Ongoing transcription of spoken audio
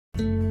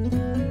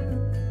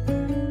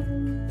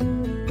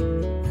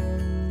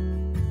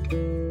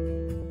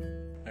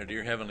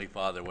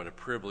Father, what a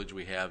privilege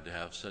we have to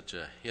have such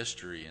a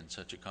history and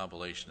such a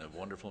compilation of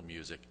wonderful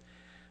music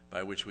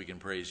by which we can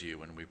praise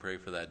you. And we pray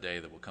for that day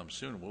that will come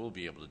soon. We'll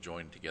be able to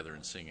join together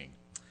in singing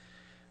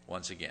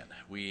once again.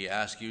 We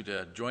ask you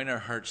to join our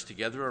hearts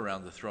together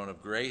around the throne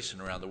of grace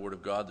and around the Word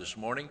of God this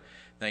morning.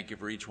 Thank you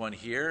for each one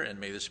here, and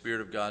may the Spirit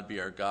of God be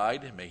our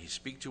guide. May he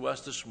speak to us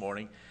this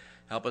morning.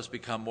 Help us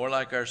become more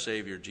like our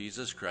Savior,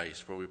 Jesus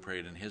Christ, for we pray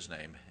it in his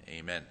name.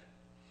 Amen.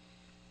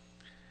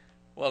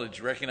 Well, did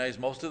you recognize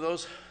most of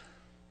those?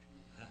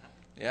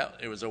 Yeah,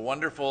 it was a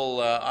wonderful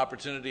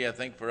opportunity, I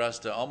think, for us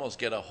to almost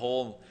get we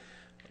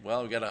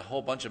got a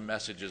whole bunch of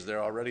messages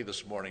there already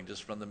this morning,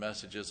 just from the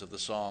messages of the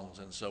songs,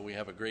 and so we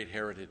have a great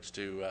heritage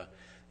to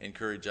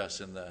encourage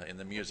us in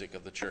the music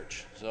of the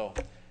church. So,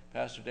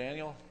 Pastor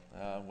Daniel,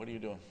 what are you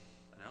doing?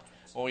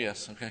 Announcements. Oh,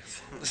 yes, okay.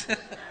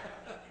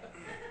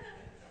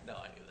 No,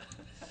 I knew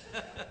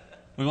that.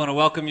 We want to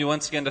welcome you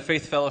once again to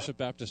Faith Fellowship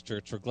Baptist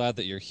Church. We're glad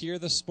that you're here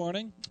this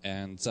morning,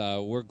 and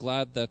we're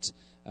glad that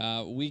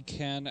we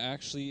can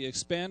actually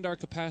expand our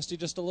capacity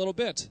just a little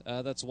bit.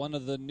 That's one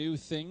of the new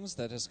things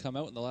that has come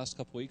out in the last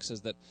couple weeks,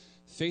 is that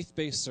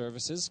faith-based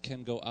services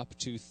can go up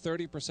to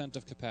 30%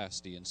 of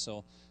capacity. And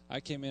so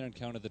I came in and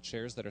counted the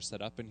chairs that are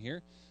set up in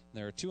here.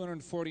 There are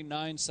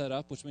 249 set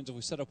up, which means if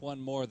we set up one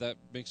more, that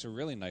makes a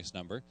really nice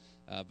number.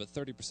 But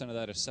 30% of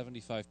that is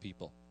 75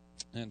 people.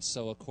 And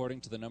so according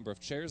to the number of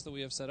chairs that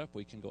we have set up,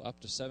 we can go up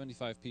to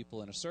 75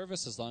 people in a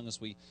service as long as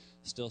we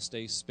still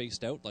stay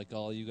spaced out like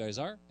all you guys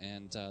are,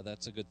 and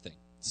that's a good thing.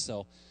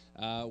 So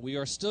we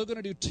are still going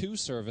to do 2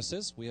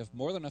 services. We have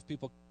more than enough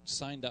people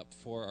signed up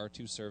for our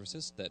 2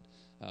 services that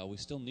we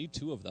still need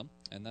 2 of them,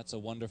 and that's a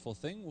wonderful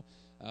thing.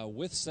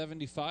 With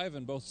 75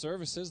 in both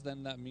services,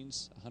 then that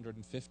means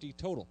 150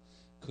 total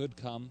could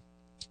come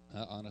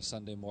on a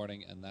Sunday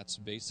morning, and that's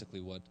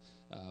basically what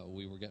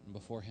we were getting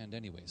beforehand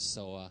anyways.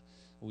 So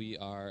we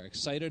are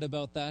excited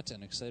about that,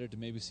 and excited to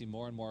maybe see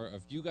more and more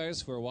of you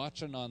guys who are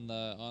watching on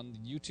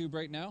YouTube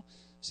right now.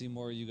 See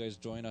more of you guys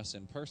join us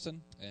in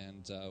person,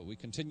 and we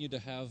continue to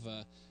have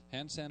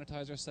hand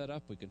sanitizer set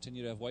up. We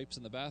continue to have wipes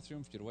in the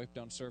bathroom for you to wipe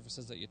down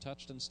surfaces that you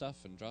touched and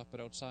stuff and drop it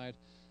outside.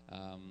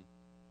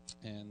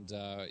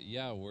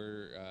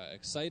 We're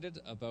excited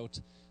about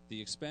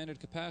the expanded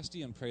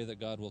capacity and pray that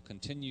God will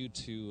continue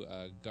to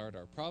guard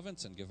our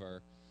province and give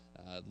our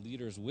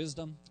leaders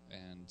wisdom,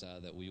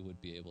 and that we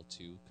would be able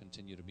to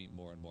continue to meet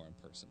more and more in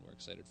person. We're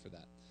excited for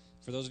that.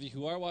 For those of you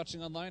who are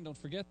watching online, don't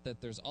forget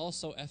that there's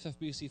also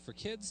FFBC for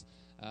Kids.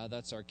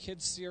 That's our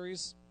kids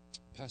series.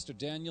 Pastor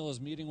Daniel is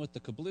meeting with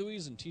the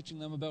Kablooies and teaching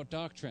them about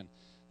doctrine,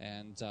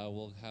 and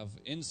we'll have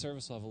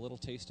a little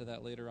taste of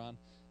that later on.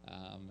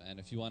 And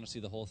if you want to see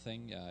the whole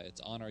thing,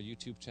 it's on our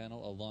YouTube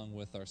channel along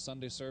with our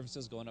Sunday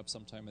services going up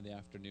sometime in the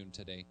afternoon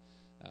today.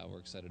 We're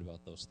excited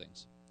about those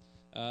things.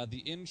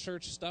 The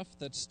in-church stuff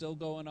that's still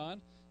going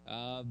on.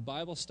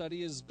 Bible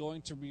study is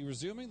going to be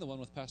resuming, the one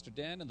with Pastor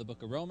Dan in the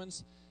book of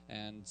Romans.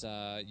 And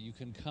you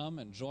can come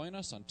and join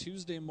us on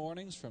Tuesday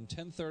mornings from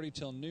 10:30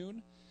 till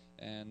noon.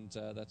 And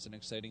that's an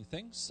exciting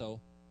thing.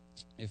 So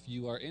if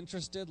you are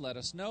interested, let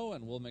us know,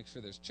 and we'll make sure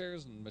there's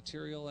chairs and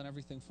material and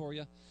everything for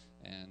you.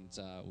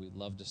 And we'd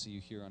love to see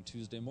you here on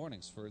Tuesday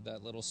mornings for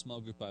that little small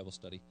group Bible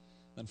study.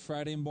 Then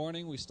Friday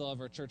morning, we still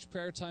have our church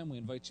prayer time. We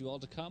invite you all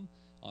to come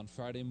on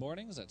Friday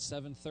mornings at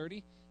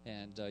 7:30,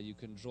 and you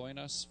can join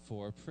us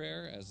for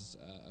prayer as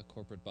a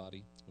corporate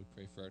body. We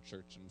pray for our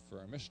church and for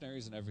our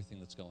missionaries and everything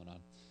that's going on.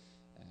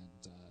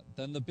 And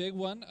then the big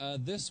one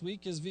this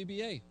week is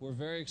VBA. We're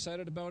very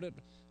excited about it.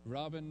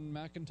 Robin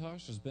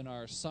McIntosh has been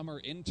our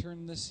summer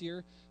intern this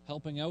year,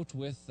 helping out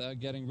with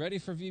getting ready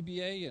for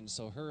VBA, and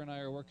so her and I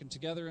are working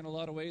together in a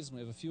lot of ways, and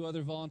we have a few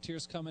other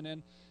volunteers coming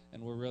in,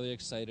 and we're really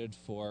excited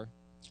for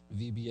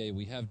VBA.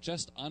 We have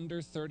just under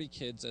 30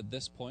 kids at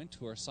this point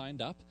who are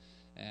signed up,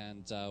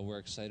 and we're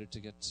excited to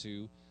get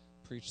to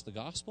preach the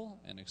gospel,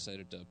 and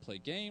excited to play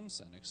games,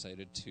 and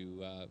excited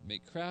to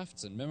make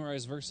crafts and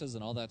memorize verses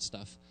and all that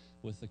stuff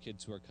with the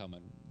kids who are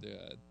coming.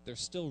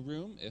 There's still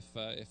room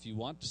if you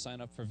want to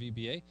sign up for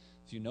VBA.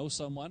 If you know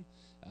someone,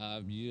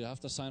 you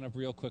have to sign up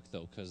real quick,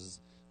 though, because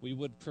we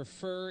would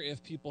prefer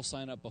if people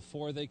sign up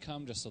before they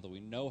come, just so that we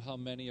know how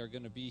many are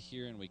going to be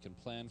here and we can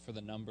plan for the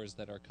numbers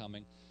that are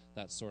coming,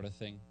 that sort of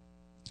thing.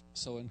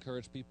 So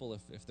encourage people,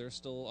 if they're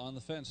still on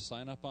the fence,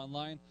 sign up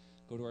online.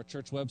 Go to our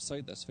church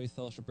website, that's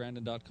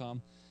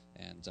faithfellowshipbrandon.com,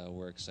 and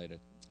we're excited.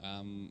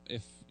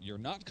 If you're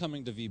not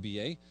coming to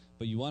VBA,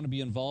 but you want to be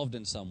involved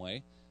in some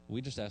way,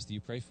 we just ask that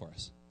you pray for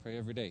us. Pray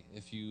every day.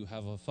 If you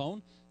have a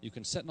phone, you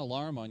can set an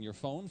alarm on your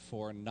phone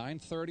for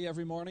 9:30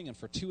 every morning and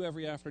for 2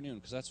 every afternoon,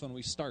 because that's when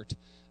we start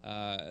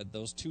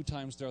those 2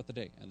 times throughout the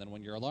day. And then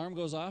when your alarm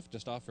goes off,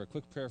 just offer a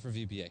quick prayer for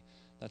VBA.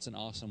 That's an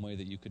awesome way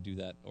that you could do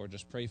that, or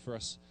just pray for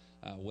us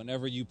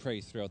whenever you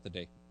pray throughout the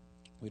day.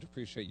 We'd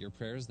appreciate your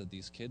prayers that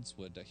these kids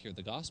would hear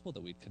the gospel,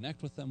 that we'd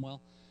connect with them well,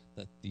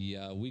 that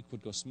the week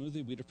would go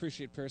smoothly. We'd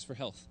appreciate prayers for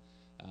health.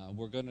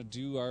 We're going to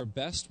do our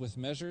best with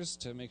measures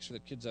to make sure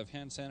that kids have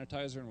hand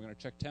sanitizer, and we're going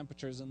to check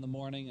temperatures in the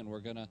morning, and we're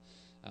going to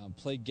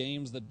play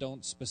games that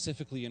don't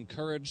specifically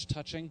encourage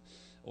touching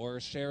or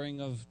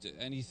sharing of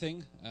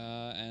anything.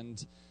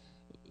 And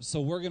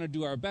so we're going to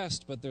do our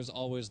best, but there's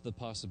always the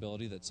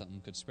possibility that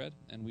something could spread,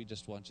 and we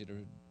just want you to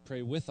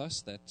pray with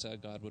us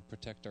that God would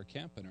protect our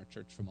camp and our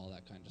church from all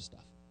that kind of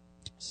stuff.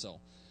 So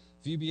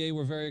VBA,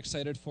 we're very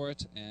excited for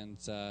it, and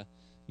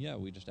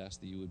we just ask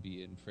that you would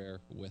be in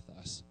prayer with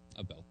us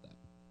about that.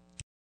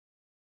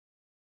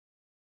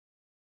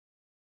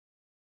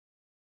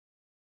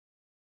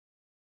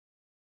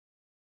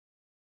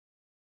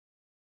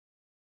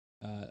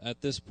 At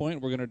this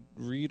point, we're going to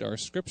read our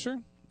scripture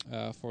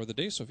for the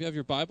day. So if you have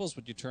your Bibles,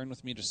 would you turn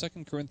with me to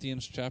 2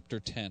 Corinthians chapter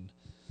 10.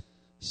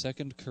 2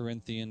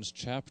 Corinthians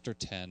chapter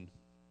 10.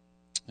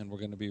 And we're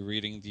going to be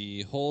reading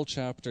the whole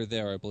chapter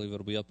there. I believe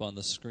it'll be up on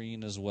the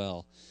screen as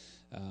well.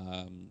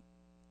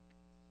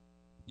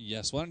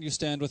 Yes, why don't you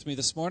stand with me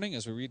this morning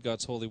as we read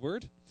God's holy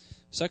word.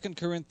 2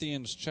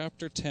 Corinthians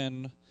chapter 10. I'm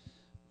going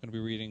to be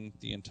reading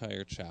the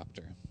entire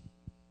chapter.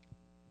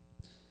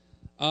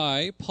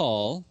 I,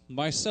 Paul,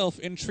 myself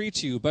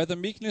entreat you by the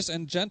meekness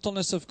and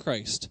gentleness of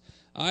Christ,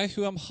 I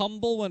who am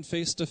humble when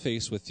face to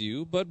face with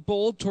you, but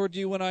bold toward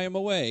you when I am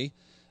away,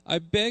 I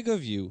beg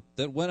of you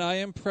that when I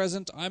am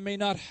present I may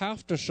not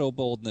have to show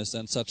boldness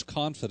and such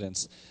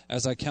confidence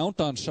as I count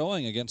on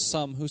showing against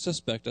some who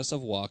suspect us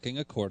of walking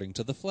according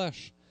to the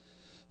flesh.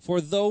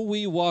 For though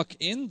we walk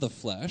in the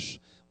flesh,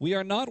 we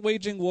are not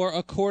waging war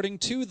according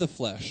to the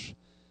flesh.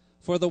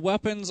 For the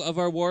weapons of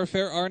our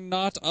warfare are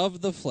not of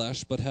the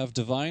flesh, but have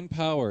divine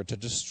power to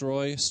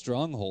destroy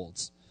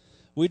strongholds.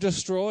 We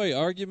destroy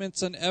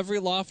arguments and every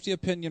lofty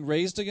opinion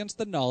raised against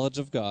the knowledge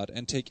of God,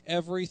 and take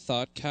every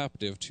thought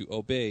captive to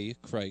obey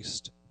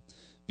Christ,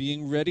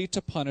 being ready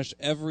to punish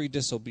every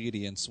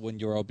disobedience when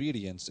your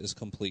obedience is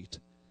complete.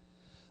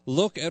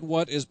 Look at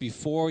what is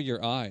before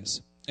your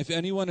eyes. If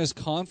anyone is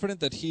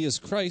confident that he is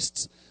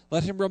Christ's,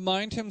 let him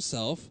remind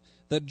himself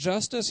that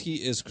just as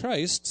he is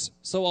Christ's,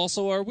 so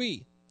also are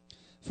we.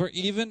 For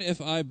even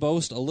if I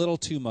boast a little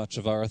too much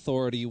of our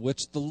authority,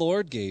 which the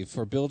Lord gave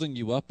for building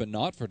you up and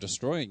not for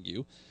destroying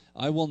you,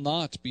 I will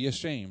not be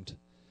ashamed.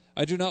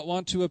 I do not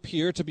want to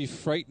appear to be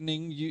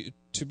frightening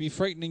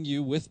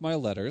you with my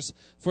letters,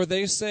 for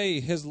they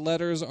say his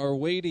letters are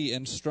weighty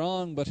and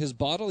strong, but his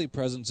bodily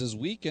presence is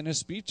weak and his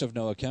speech of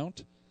no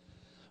account.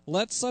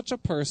 Let such a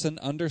person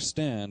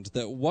understand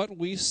that what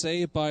we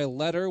say by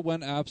letter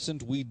when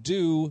absent, we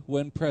do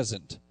when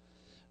present.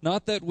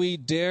 Not that we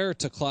dare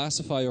to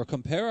classify or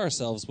compare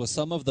ourselves with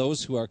some of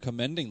those who are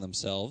commending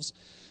themselves,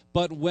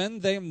 but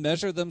when they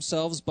measure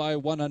themselves by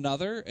one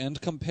another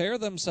and compare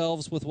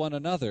themselves with one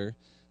another,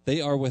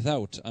 they are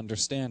without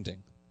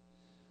understanding.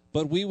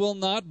 But we will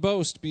not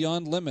boast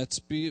beyond limits,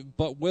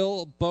 but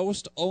will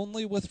boast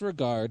only with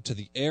regard to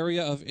the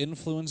area of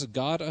influence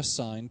God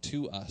assigned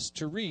to us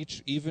to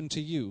reach even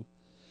to you.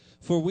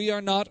 For we are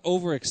not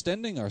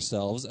overextending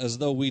ourselves as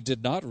though we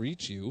did not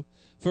reach you,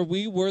 for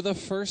we were the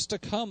first to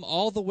come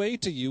all the way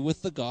to you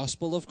with the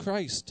gospel of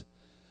Christ.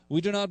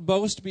 We do not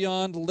boast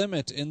beyond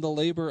limit in the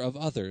labor of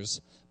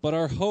others, but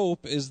our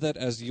hope is that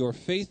as your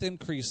faith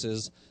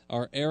increases,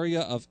 our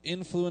area of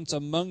influence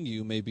among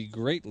you may be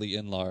greatly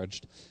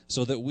enlarged,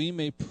 so that we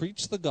may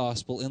preach the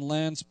gospel in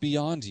lands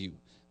beyond you,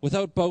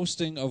 without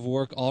boasting of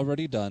work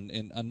already done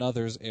in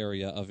another's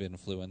area of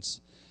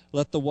influence.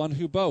 Let the one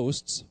who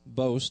boasts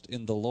boast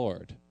in the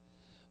Lord.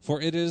 For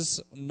it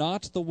is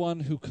not the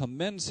one who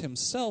commends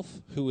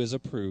himself who is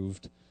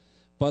approved,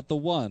 but the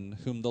one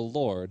whom the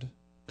Lord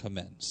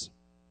commends.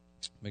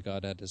 May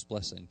God add his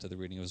blessing to the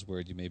reading of his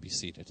word. You may be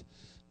seated.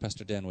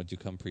 Pastor Dan, would you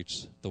come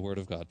preach the word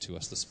of God to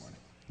us this morning?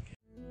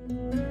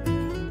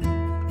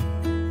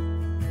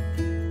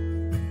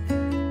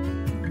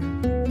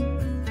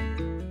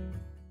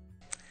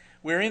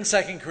 We're in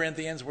 2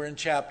 Corinthians. We're in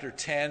chapter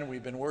 10.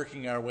 We've been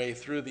working our way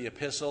through the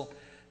epistle.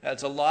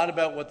 It's a lot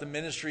about what the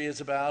ministry is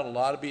about, a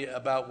lot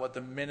about what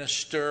the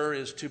minister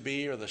is to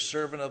be, or the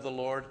servant of the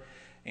Lord.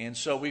 And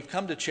so we've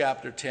come to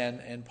chapter 10,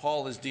 and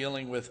Paul is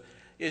dealing with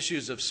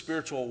issues of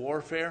spiritual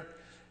warfare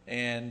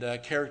and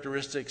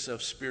characteristics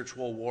of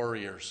spiritual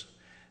warriors.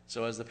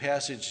 So as the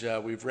passage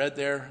we've read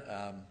there,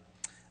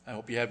 I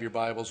hope you have your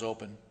Bibles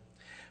open.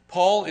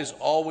 Paul is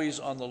always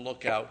on the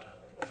lookout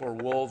for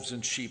wolves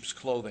in sheep's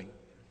clothing.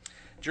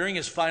 During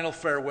his final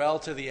farewell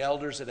to the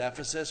elders at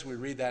Ephesus, we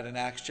read that in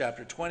Acts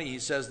chapter 20, he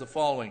says the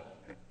following.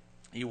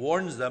 He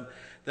warns them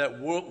that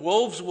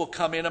wolves will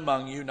come in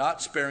among you,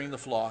 not sparing the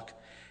flock,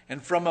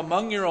 and from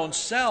among your own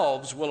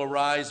selves will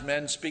arise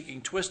men speaking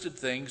twisted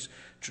things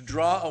to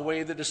draw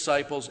away the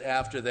disciples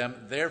after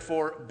them.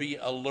 Therefore be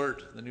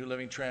alert. The New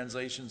Living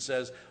Translation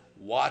says,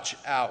 watch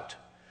out.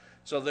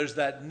 So there's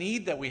that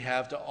need that we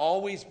have to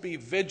always be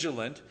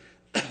vigilant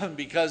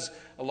because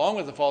along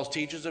with the false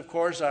teachers, of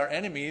course, our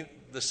enemy,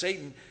 the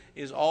Satan,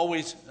 is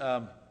always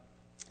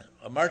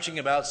marching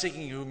about,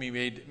 seeking whom he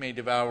may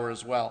devour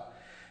as well.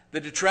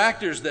 The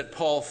detractors that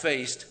Paul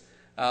faced,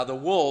 the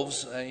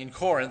wolves in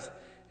Corinth,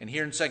 and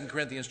here in 2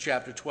 Corinthians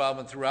chapter 12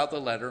 and throughout the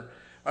letter,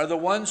 are the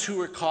ones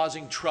who are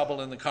causing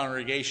trouble in the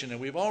congregation. And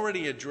we've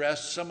already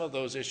addressed some of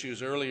those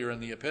issues earlier in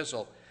the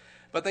epistle.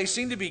 But they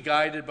seem to be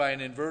guided by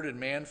an inverted,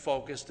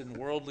 man-focused, and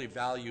worldly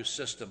value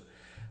system.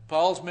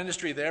 Paul's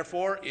ministry,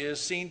 therefore,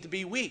 is seen to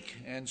be weak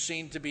and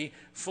seen to be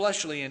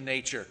fleshly in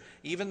nature.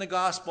 Even the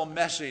gospel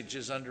message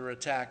is under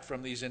attack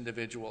from these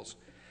individuals.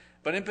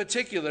 But in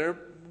particular,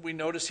 we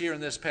notice here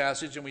in this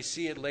passage, and we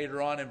see it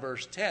later on in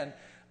verse 10,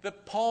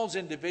 that Paul's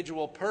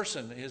individual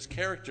person, his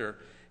character,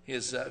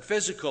 his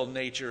physical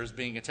nature is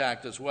being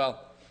attacked as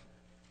well.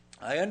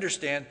 I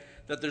understand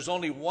that there's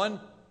only one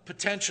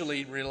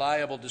potentially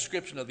reliable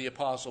description of the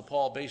Apostle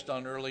Paul based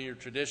on earlier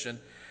tradition.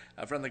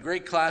 From the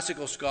great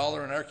classical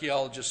scholar and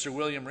archaeologist Sir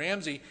William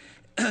Ramsay,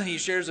 he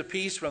shares a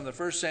piece from the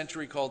first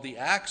century called The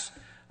Acts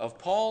of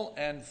Paul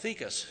and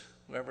Thecus,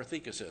 whoever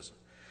Thecus is.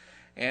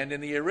 And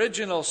in the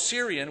original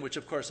Syrian, which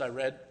of course I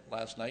read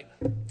last night,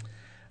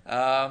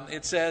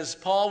 it says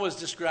Paul was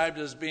described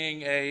as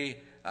being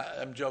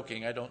I'm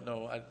joking, I don't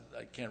know,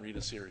 I can't read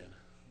Assyrian.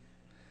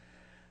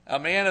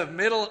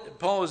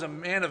 Paul was a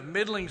man of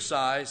middling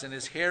size, and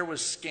his hair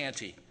was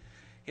scanty.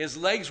 His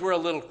legs were a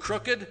little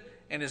crooked,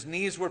 and his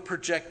knees were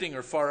projecting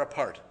or far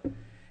apart.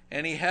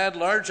 And he had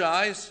large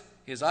eyes,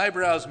 his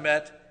eyebrows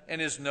met,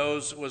 and his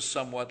nose was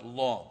somewhat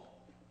long.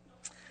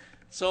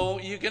 So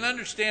you can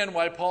understand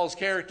why Paul's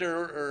character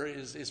or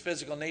his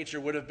physical nature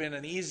would have been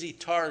an easy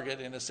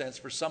target, in a sense,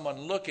 for someone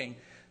looking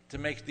to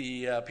make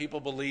the people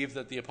believe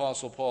that the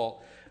Apostle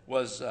Paul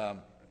was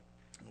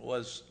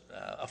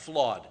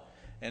flawed.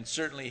 And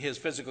certainly his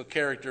physical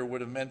character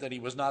would have meant that he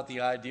was not the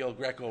ideal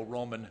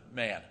Greco-Roman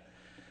man.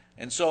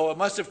 And so it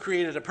must have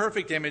created a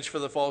perfect image for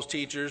the false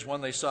teachers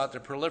when they sought to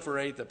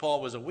proliferate that Paul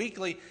was a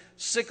weakly,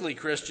 sickly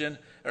Christian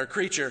or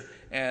creature,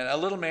 and a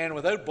little man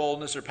without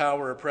boldness or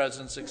power or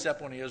presence,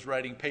 except when he was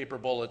writing paper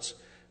bullets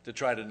to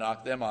try to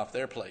knock them off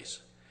their place.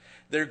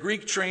 Their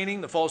Greek training,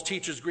 the false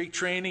teachers' Greek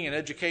training and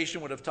education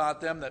would have taught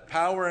them that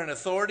power and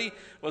authority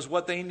was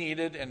what they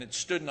needed, and it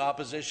stood in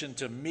opposition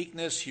to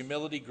meekness,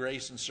 humility,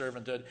 grace, and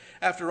servanthood.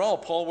 After all,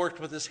 Paul worked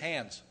with his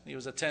hands. He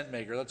was a tent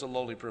maker. That's a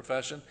lowly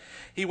profession.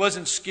 He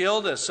wasn't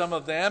skilled as some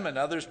of them, and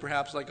others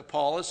perhaps like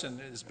Apollos, in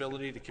his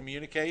ability to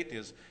communicate.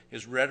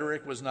 His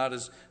rhetoric was not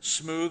as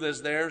smooth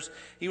as theirs.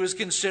 He was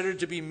considered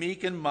to be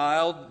meek and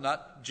mild,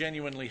 not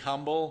genuinely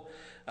humble.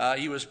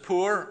 He was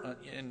poor,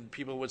 and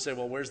people would say,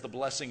 well, where's the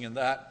blessing in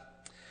that?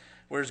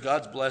 Where's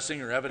God's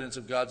blessing or evidence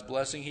of God's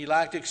blessing? He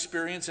lacked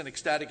experience in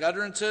ecstatic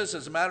utterances.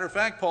 As a matter of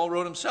fact, Paul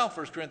wrote himself,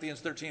 1 Corinthians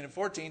 13 and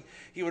 14,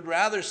 he would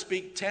rather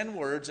speak 10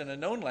 words in a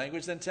known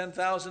language than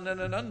 10,000 in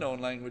an unknown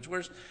language.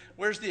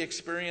 Where's the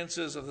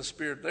experiences of the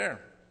Spirit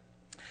there?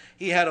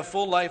 He had a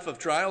full life of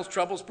trials,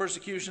 troubles,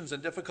 persecutions,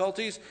 and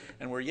difficulties,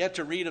 and we're yet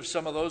to read of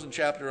some of those in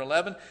chapter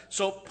 11.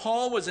 So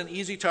Paul was an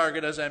easy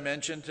target, as I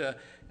mentioned, to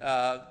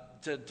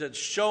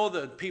show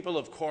the people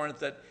of Corinth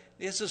that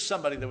this is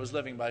somebody that was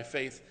living by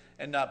faith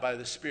and not by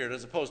the Spirit,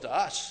 as opposed to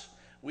us.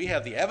 We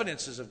have the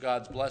evidences of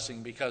God's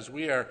blessing because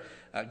we are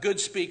good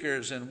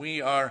speakers and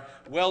we are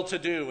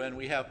well-to-do and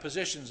we have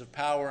positions of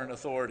power and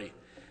authority.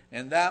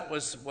 And that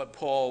was what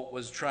Paul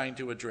was trying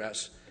to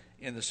address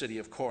in the city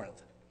of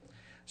Corinth.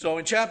 So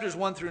in chapters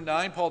 1 through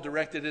 9, Paul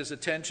directed his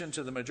attention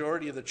to the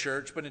majority of the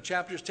church, but in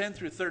chapters 10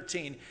 through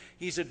 13,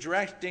 he's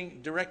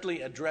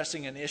directly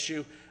addressing an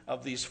issue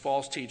of these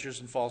false teachers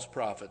and false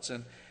prophets.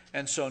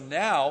 And so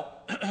now,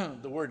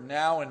 the word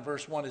now in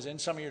verse 1 is in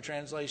some of your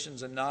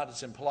translations and not.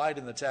 It's implied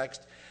in the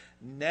text.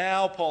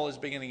 Now Paul is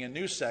beginning a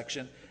new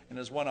section, and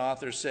as one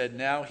author said,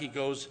 now he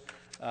goes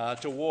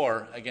to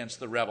war against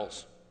the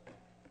rebels.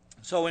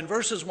 So in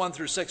verses 1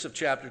 through 6 of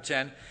chapter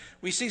 10,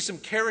 we see some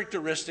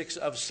characteristics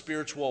of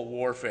spiritual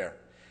warfare.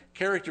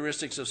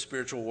 Characteristics of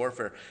spiritual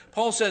warfare.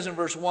 Paul says in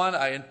verse 1,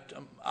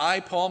 I,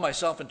 Paul,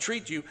 myself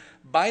entreat you,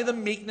 by the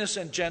meekness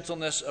and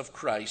gentleness of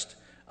Christ,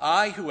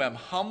 I who am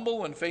humble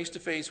when face to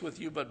face with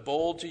you, but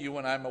bold to you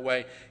when I'm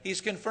away. He's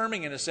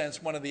confirming, in a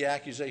sense, one of the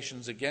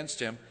accusations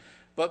against him.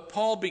 But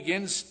Paul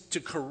begins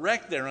to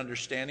correct their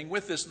understanding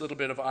with this little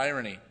bit of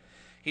irony.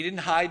 He didn't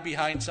hide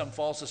behind some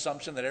false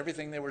assumption that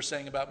everything they were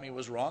saying about me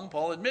was wrong.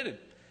 Paul admitted,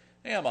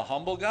 hey, I'm a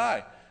humble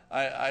guy.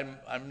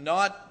 I'm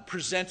not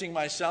presenting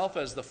myself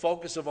as the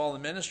focus of all the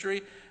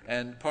ministry.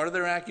 And part of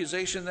their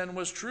accusation then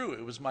was true.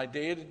 It was my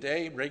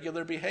day-to-day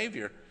regular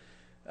behavior.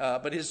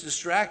 But his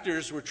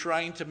distractors were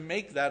trying to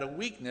make that a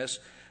weakness.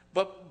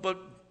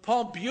 But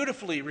Paul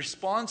beautifully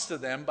responds to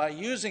them by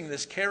using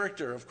this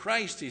character of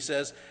Christ. He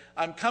says,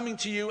 I'm coming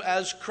to you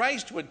as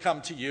Christ would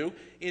come to you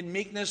in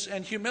meekness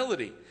and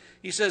humility.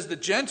 He says the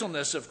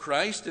gentleness of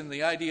Christ, and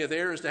the idea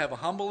there is to have a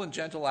humble and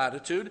gentle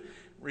attitude,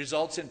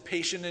 results in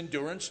patient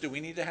endurance. Do we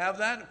need to have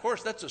that? Of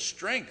course, that's a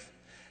strength.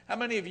 How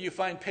many of you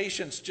find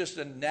patience just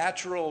a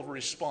natural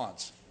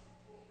response?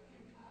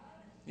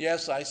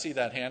 Yes, I see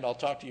that hand. I'll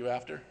talk to you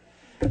after.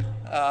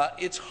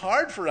 It's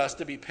hard for us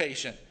to be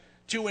patient,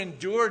 to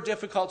endure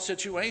difficult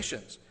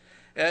situations.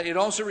 It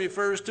also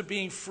refers to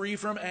being free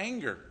from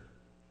anger,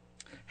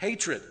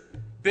 hatred,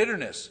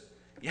 bitterness,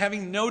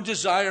 having no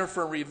desire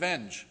for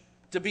revenge,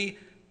 to be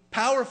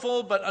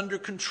powerful but under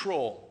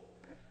control,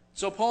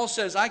 So Paul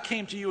says, I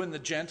came to you in the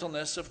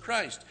gentleness of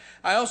Christ.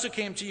 I also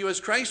came to you as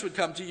Christ would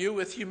come to you,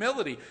 with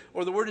humility,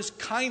 or the word is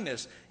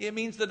kindness. It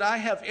means that I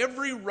have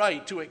every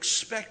right to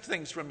expect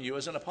things from you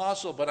as an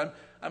apostle, but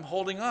I'm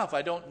holding off.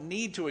 I don't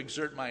need to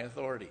exert my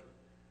authority.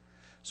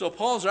 So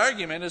Paul's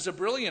argument is a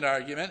brilliant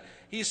argument.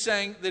 He's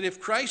saying that if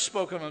Christ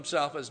spoke of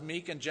himself as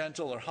meek and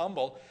gentle or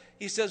humble,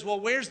 he says, well,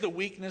 where's the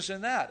weakness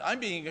in that? I'm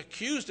being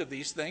accused of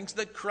these things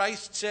that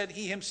Christ said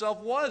he himself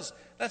was.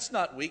 That's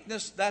not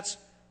weakness, that's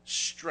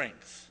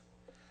strength.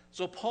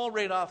 So Paul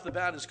right off the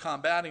bat is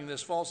combating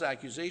this false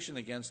accusation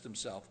against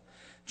himself.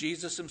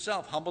 Jesus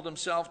himself humbled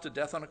himself to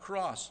death on a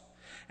cross.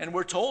 And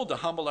we're told to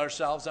humble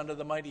ourselves under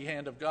the mighty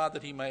hand of God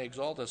that he may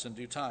exalt us in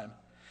due time.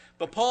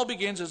 But Paul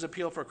begins his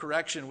appeal for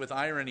correction with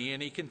irony,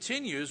 and he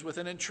continues with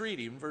an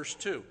entreaty in verse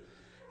 2.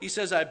 He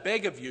says, I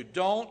beg of you,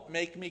 don't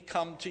make me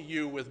come to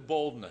you with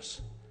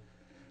boldness.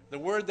 The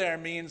word there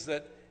means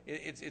that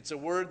it's a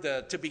word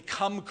to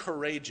become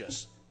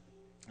courageous.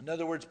 In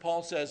other words,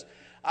 Paul says,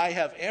 I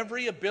have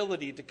every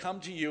ability to come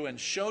to you and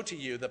show to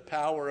you the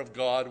power of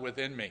God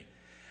within me.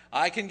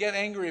 I can get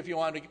angry if you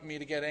want me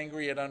to get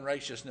angry at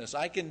unrighteousness.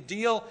 I can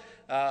deal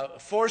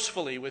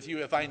forcefully with you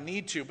if I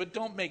need to, but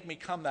don't make me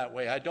come that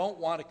way. I don't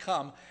want to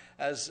come,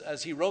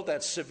 as he wrote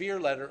that severe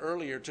letter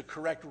earlier, to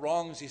correct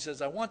wrongs. He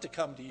says, I want to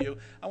come to you.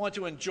 I want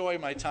to enjoy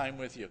my time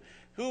with you.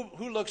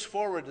 Who looks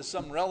forward to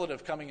some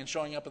relative coming and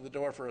showing up at the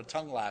door for a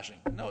tongue lashing?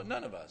 No,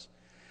 none of us.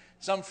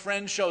 Some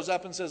friend shows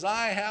up and says,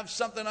 I have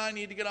something I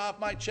need to get off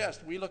my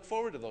chest. We look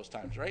forward to those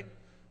times, right?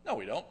 No,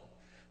 we don't.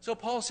 So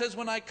Paul says,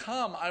 when I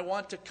come, I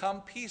want to come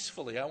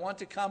peacefully. I want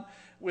to come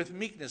with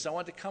meekness. I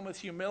want to come with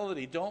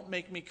humility. Don't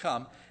make me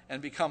come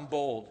and become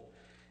bold.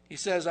 He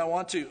says, I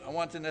don't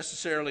want to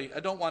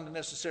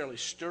necessarily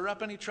stir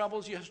up any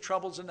troubles. You have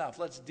troubles enough.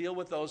 Let's deal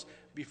with those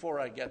before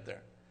I get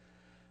there.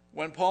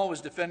 When Paul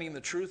was defending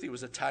the truth, he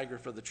was a tiger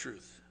for the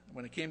truth.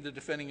 When it came to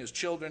defending his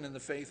children in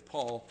the faith,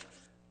 Paul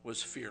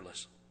was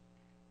fearless.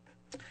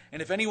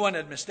 And if anyone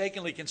had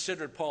mistakenly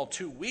considered Paul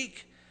too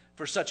weak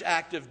for such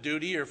active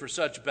duty or for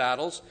such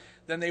battles,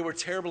 then they were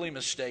terribly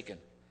mistaken.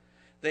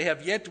 We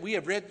have yet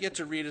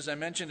to read, as I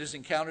mentioned, his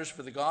encounters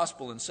for the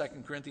gospel in 2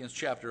 Corinthians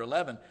chapter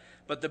 11.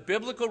 But the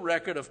biblical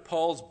record of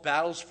Paul's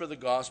battles for the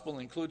gospel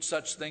includes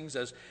such things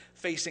as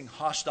facing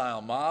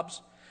hostile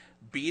mobs,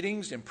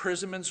 beatings,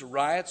 imprisonments,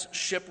 riots,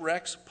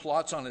 shipwrecks,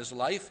 plots on his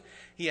life.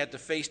 He had to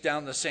face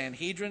down the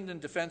Sanhedrin in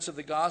defense of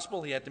the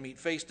gospel. He had to meet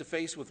face to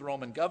face with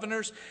Roman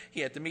governors.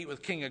 He had to meet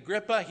with King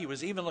Agrippa. He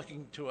was even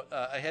looking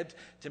ahead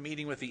to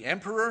meeting with the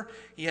emperor.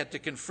 He had to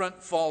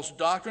confront false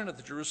doctrine at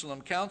the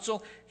Jerusalem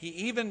Council. He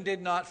even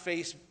did not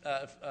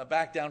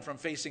back down from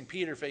facing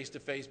Peter face to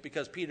face,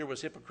 because Peter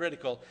was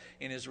hypocritical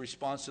in his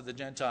response to the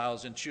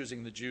Gentiles and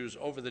choosing the Jews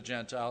over the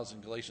Gentiles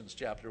in Galatians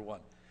chapter 1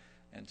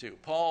 and 2.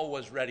 Paul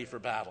was ready for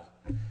battle,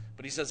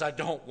 but he says, I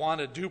don't want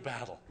to do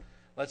battle.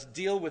 Let's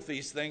deal with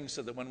these things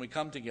so that when we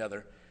come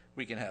together,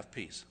 we can have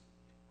peace.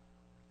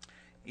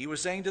 He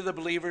was saying to the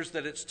believers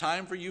that it's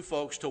time for you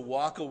folks to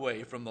walk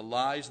away from the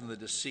lies and the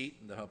deceit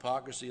and the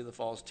hypocrisy of the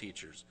false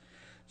teachers,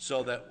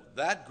 so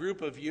that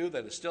group of you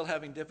that is still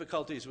having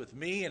difficulties with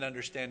me and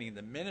understanding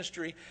the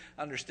ministry,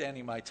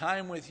 understanding my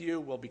time with you,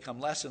 will become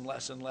less and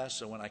less and less.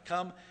 So when I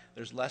come,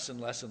 there's less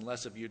and less and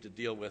less of you to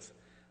deal with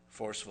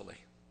forcefully.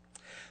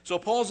 So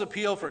Paul's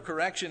appeal for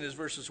correction is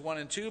verses 1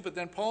 and 2, but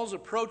then Paul's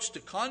approach to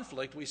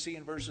conflict we see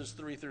in verses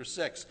 3 through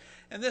 6.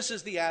 And this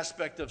is the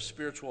aspect of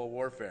spiritual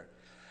warfare.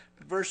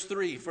 Verse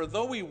 3, for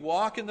though we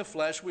walk in the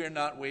flesh, we are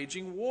not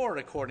waging war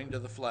according to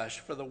the flesh.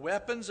 For the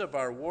weapons of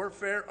our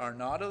warfare are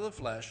not of the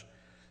flesh,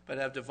 but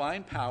have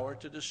divine power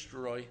to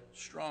destroy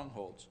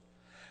strongholds.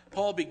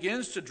 Paul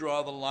begins to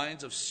draw the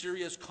lines of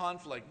serious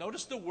conflict.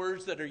 Notice the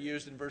words that are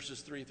used in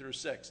verses 3 through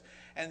 6.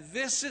 And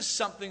this is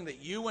something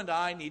that you and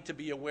I need to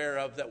be aware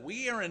of, that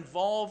we are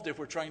involved if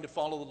we're trying to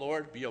follow the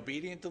Lord, be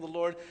obedient to the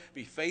Lord,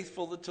 be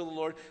faithful to the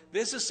Lord.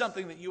 This is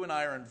something that you and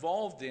I are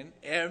involved in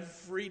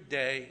every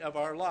day of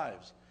our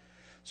lives.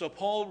 So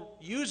Paul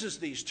uses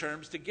these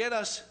terms to get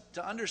us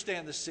to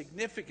understand the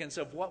significance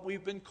of what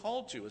we've been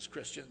called to as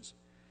Christians.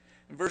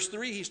 In verse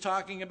 3, he's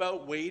talking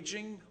about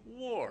waging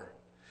war.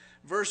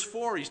 Verse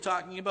 4, he's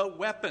talking about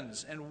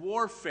weapons and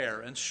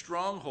warfare and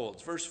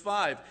strongholds. Verse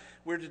 5,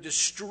 we're to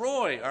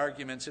destroy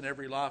arguments and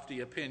every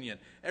lofty opinion,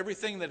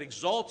 everything that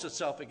exalts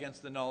itself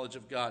against the knowledge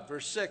of God.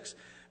 Verse 6,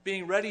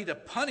 being ready to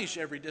punish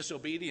every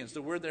disobedience.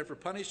 The word there for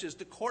punish is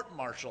to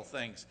court-martial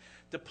things,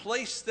 to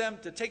place them,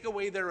 to take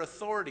away their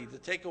authority, to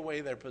take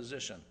away their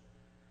position.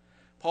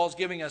 Paul's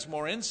giving us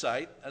more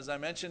insight, as I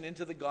mentioned,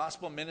 into the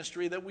gospel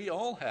ministry that we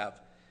all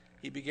have.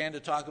 He began to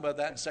talk about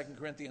that in 2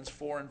 Corinthians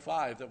 4 and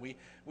 5, that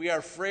we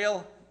are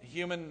frail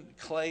human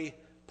clay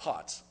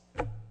pots.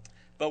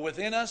 But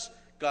within us,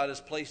 God has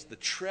placed the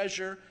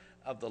treasure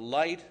of the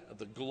light of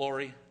the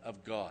glory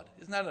of God.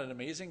 Isn't that an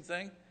amazing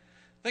thing?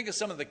 Think of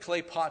some of the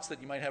clay pots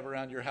that you might have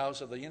around your house,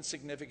 of the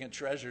insignificant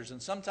treasures.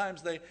 And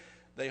sometimes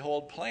they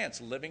hold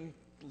plants, living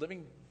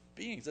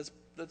beings.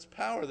 That's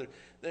power.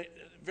 They're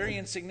very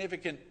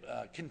insignificant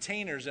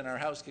containers in our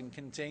house can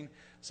contain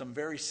some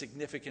very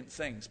significant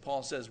things.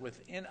 Paul says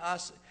within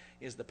us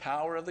is the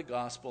power of the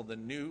gospel, the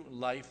new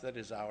life that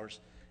is ours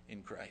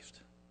in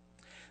Christ.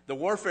 The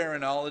warfare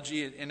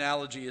analogy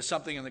is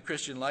something in the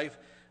Christian life,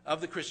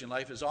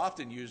 is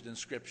often used in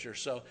Scripture.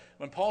 So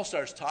when Paul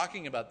starts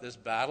talking about this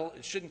battle,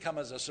 it shouldn't come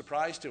as a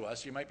surprise to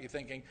us. You might be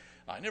thinking,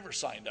 I never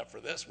signed up for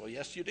this. Well,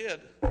 yes, you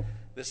did.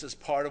 This is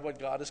part of what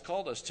God has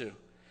called us to.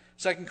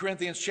 2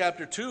 Corinthians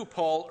chapter 2,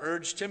 Paul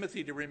urged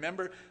Timothy to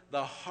remember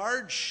the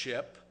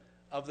hardship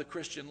of the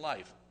Christian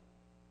life.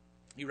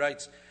 He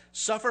writes,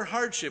 "Suffer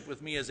hardship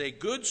with me as a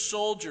good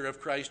soldier of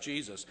Christ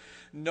Jesus.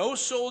 No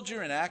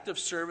soldier in active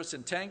service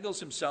entangles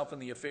himself in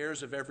the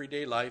affairs of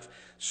everyday life,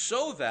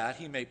 so that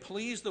he may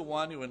please the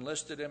one who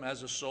enlisted him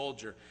as a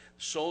soldier."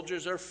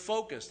 Soldiers are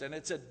focused, and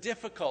it's a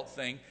difficult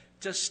thing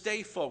to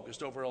stay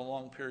focused over a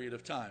long period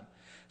of time.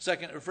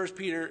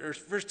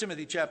 1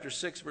 Timothy chapter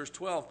 6, verse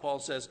 12, Paul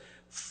says,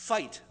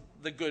 "Fight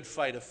the good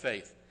fight of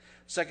faith."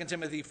 2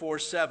 Timothy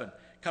 4:7,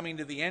 coming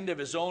to the end of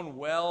his own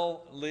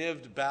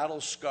well-lived,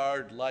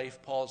 battle-scarred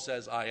life, Paul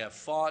says, "I have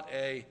fought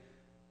a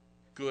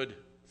good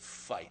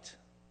fight."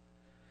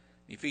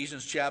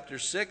 Ephesians chapter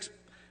 6,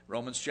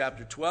 Romans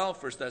chapter 12,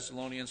 1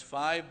 Thessalonians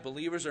 5,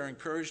 believers are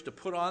encouraged to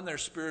put on their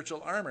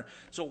spiritual armor.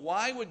 So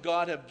why would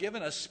God have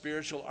given us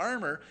spiritual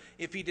armor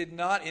if he did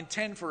not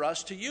intend for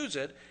us to use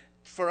it,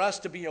 for us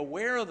to be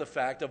aware of the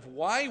fact of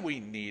why we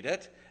need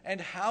it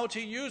and how to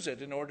use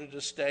it in order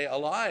to stay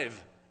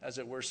alive, as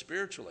it were,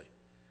 spiritually?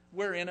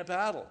 We're in a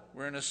battle.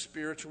 We're in a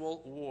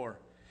spiritual war.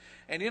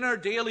 And in our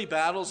daily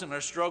battles and our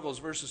struggles,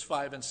 verses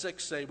 5 and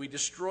 6 say, we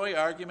destroy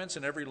arguments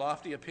and every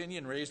lofty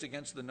opinion raised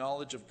against the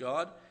knowledge of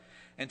God,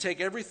 and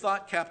take every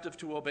thought captive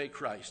to obey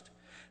Christ,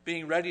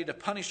 being ready to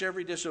punish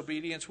every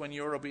disobedience when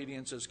your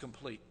obedience is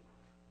complete.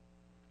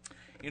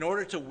 In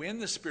order to win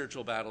the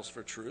spiritual battles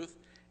for truth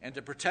and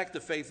to protect the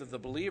faith of the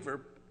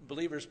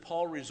believers,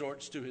 Paul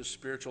resorts to his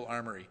spiritual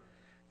armory,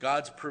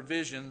 God's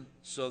provision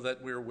so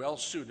that we're well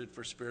suited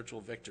for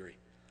spiritual victory.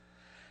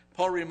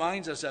 Paul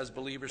reminds us as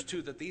believers,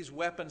 too, that these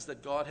weapons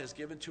that God has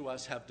given to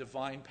us have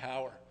divine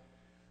power.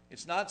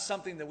 It's not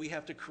something that we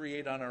have to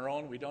create on our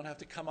own. We don't have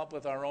to come up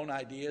with our own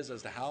ideas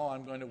as to how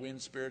I'm going to win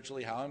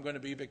spiritually, how I'm going to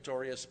be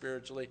victorious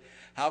spiritually,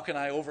 how can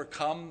I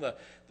overcome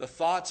the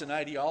thoughts and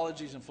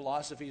ideologies and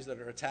philosophies that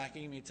are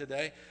attacking me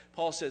today.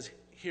 Paul says,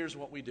 here's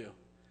what we do.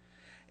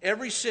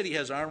 Every city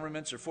has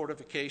armaments or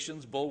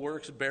fortifications,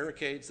 bulwarks,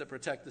 barricades that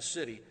protect the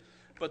city.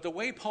 But the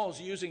way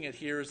Paul's using it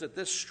here is that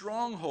this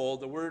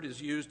stronghold, the word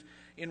is used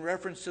in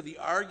reference to the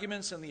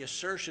arguments and the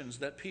assertions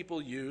that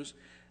people use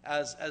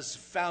as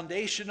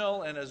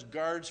foundational and as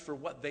guards for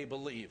what they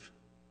believe.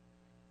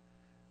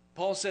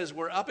 Paul says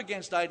we're up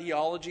against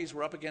ideologies,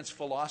 we're up against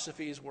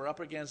philosophies, we're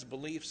up against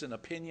beliefs and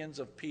opinions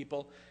of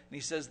people. And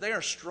he says they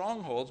are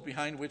strongholds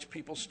behind which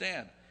people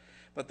stand.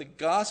 But the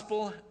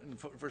gospel, in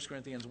 1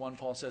 Corinthians 1,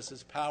 Paul says,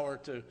 has power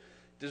to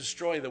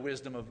destroy the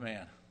wisdom of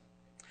man.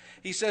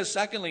 He says,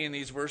 secondly, in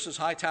these verses,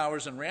 high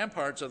towers and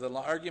ramparts are the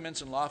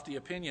arguments and lofty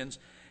opinions.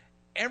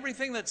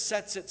 Everything that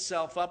sets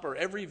itself up, or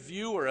every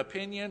view or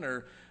opinion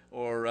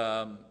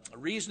or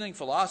reasoning,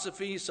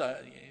 philosophies,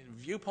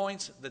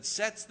 viewpoints that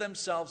sets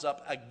themselves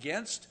up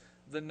against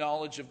the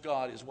knowledge of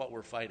God is what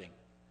we're fighting.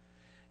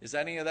 Is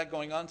any of that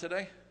going on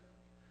today?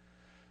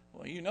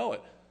 Well, you know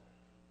it.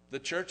 The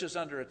church is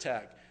under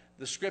attack.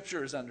 The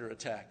Scripture is under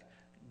attack.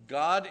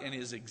 God and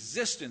his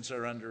existence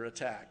are under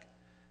attack.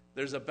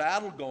 There's a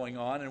battle going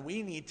on, and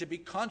we need to be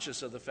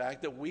conscious of the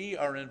fact that we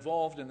are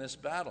involved in this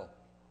battle.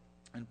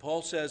 And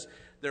Paul says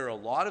there are a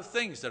lot of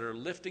things that are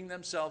lifting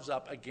themselves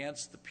up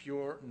against the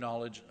pure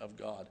knowledge of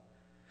God.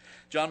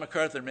 John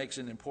MacArthur makes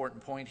an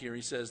important point here.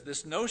 He says,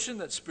 this notion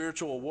that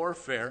spiritual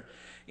warfare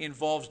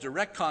involves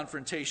direct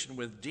confrontation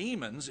with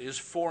demons is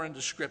foreign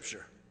to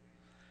Scripture.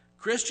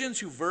 Christians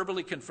who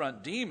verbally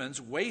confront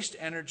demons waste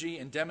energy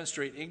and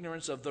demonstrate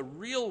ignorance of the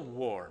real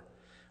war.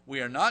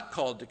 We are not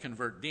called to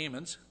convert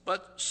demons,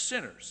 but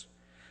sinners.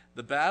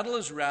 The battle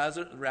is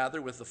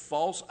rather with the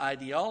false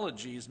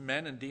ideologies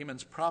men and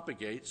demons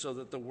propagate so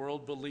that the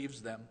world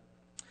believes them.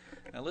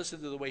 Now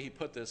listen to the way he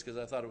put this, because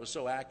I thought it was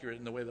so accurate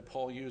in the way that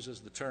Paul uses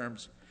the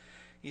terms.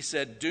 He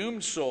said,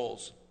 doomed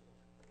souls,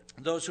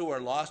 those who are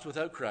lost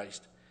without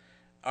Christ,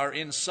 are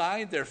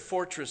inside their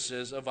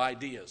fortresses of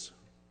ideas.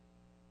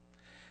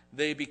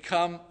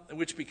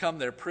 Which become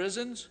their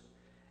prisons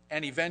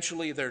and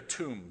eventually their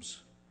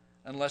tombs,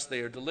 unless they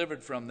are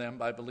delivered from them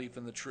by belief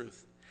in the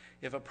truth.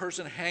 If a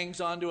person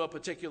hangs on to a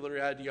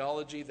particular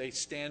ideology, they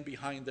stand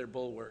behind their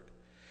bulwark.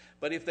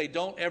 But if they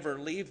don't ever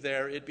leave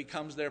there, it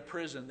becomes their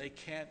prison. They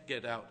can't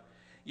get out.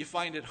 You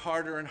find it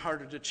harder and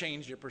harder to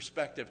change your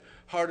perspective,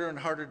 harder and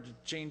harder to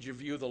change your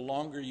view the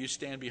longer you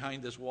stand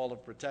behind this wall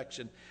of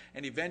protection.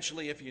 And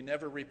eventually, if you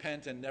never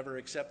repent and never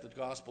accept the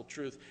gospel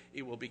truth,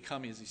 it will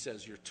become, as he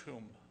says, your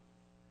tomb.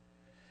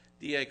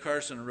 D.A.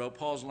 Carson wrote,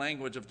 Paul's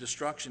language of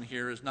destruction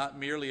here is not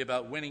merely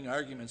about winning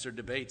arguments or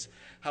debates.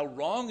 How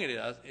wrong it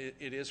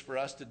is for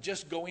us to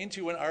just go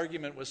into an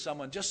argument with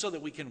someone just so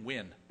that we can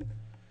win.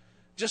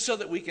 Just so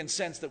that we can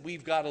sense that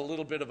we've got a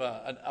little bit of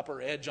an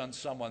upper edge on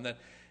someone. That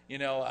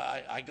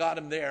I got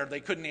them there. They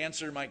couldn't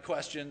answer my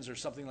questions or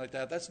something like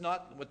that. That's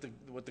not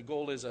what the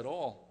goal is at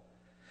all.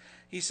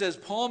 He says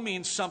Paul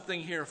means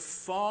something here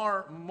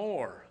far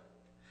more.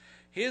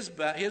 His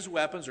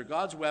weapons, or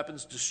God's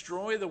weapons,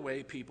 destroy the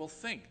way people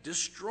think.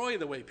 Destroy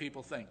the way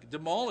people think.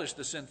 Demolish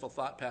the sinful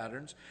thought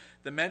patterns,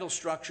 the mental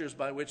structures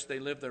by which they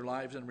live their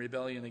lives in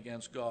rebellion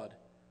against God.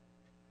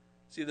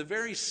 See, the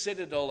very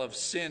citadel of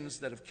sins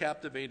that have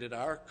captivated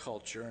our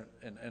culture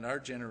and our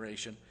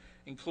generation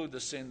include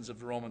the sins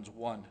of Romans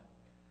 1.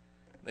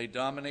 They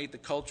dominate the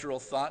cultural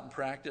thought and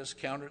practice.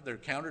 They're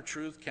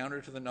counter-truth,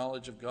 counter to the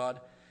knowledge of God.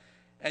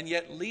 And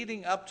yet,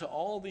 leading up to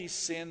all these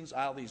sins,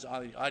 all these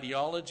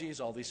ideologies,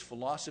 all these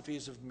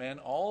philosophies of men,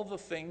 all the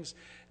things,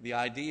 the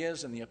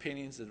ideas and the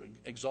opinions that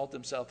exalt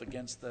themselves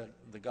against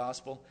the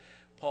gospel,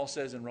 Paul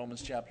says in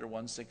Romans chapter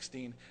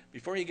 1:16,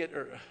 before you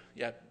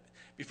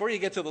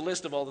get to the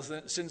list of all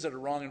the sins that are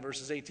wrong in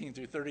verses 18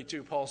 through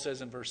 32, Paul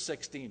says in verse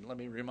 16, let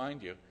me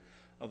remind you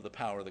of the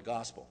power of the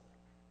gospel.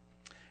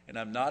 And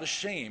I'm not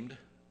ashamed,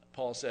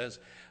 Paul says,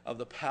 of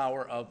the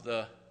power of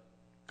the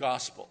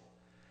gospel.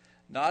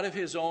 Not of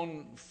his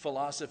own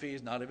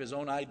philosophies, not of his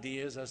own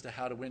ideas as to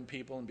how to win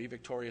people and be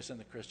victorious in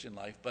the Christian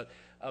life, but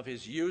of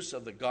his use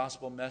of the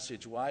gospel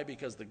message. Why?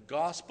 Because the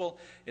gospel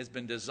has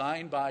been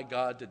designed by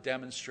God to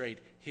demonstrate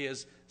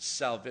his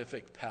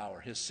salvific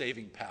power, his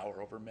saving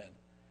power over men.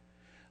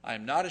 I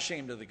am not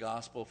ashamed of the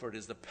gospel, for it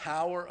is the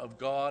power of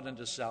God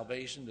unto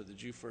salvation to the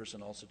Jew first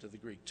and also to the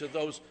Greek, to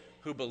those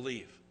who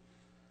believe.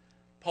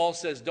 Paul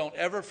says, don't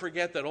ever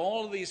forget that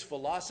all of these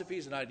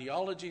philosophies and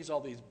ideologies,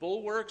 all these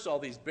bulwarks, all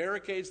these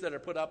barricades that are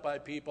put up by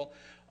people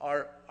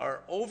are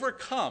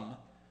overcome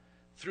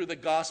through the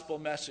gospel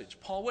message.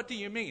 Paul, what do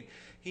you mean?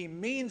 He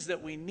means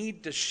that we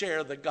need to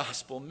share the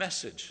gospel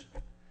message.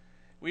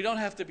 We don't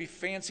have to be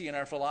fancy in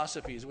our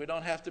philosophies. We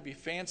don't have to be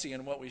fancy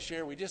in what we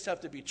share. We just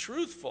have to be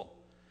truthful.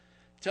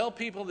 Tell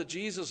people that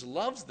Jesus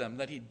loves them,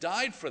 that he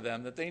died for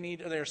them, that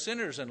they're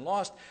sinners and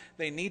lost.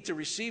 They need to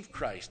receive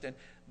Christ. And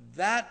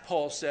that,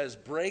 Paul says,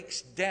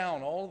 breaks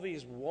down all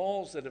these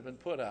walls that have been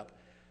put up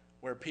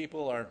where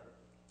people are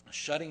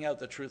shutting out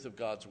the truth of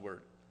God's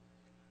word.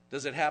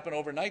 Does it happen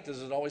overnight?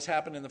 Does it always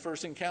happen in the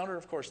first encounter?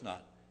 Of course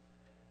not.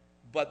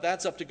 But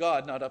that's up to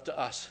God, not up to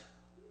us.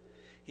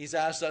 He's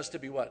asked us to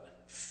be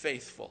what?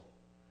 Faithful.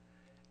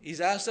 He's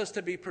asked us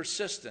to be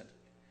persistent.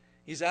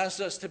 He's asked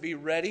us to be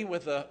ready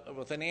with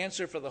an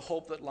answer for the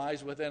hope that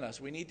lies within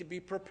us. We need to be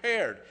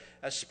prepared.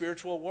 As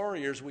spiritual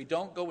warriors, we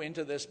don't go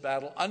into this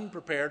battle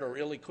unprepared or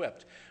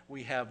ill-equipped.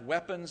 We have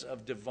weapons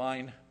of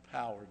divine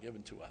power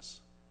given to us.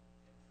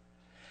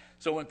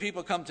 So when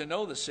people come to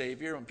know the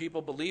Savior, when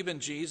people believe in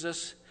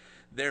Jesus,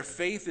 their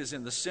faith is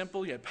in the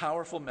simple yet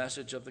powerful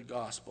message of the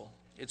gospel.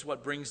 It's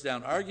what brings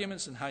down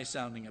arguments and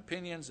high-sounding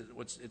opinions.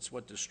 It's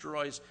what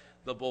destroys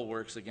the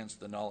bulwarks against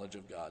the knowledge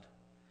of God.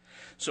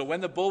 So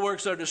when the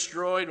bulwarks are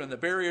destroyed, when the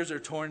barriers are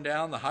torn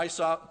down, the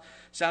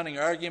high-sounding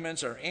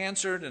arguments are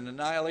answered and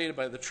annihilated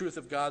by the truth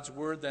of God's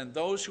word, then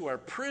those who are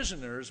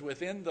prisoners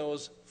within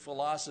those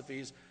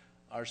philosophies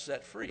are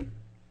set free.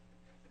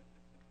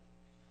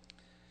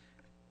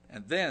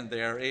 And then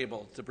they are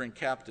able to bring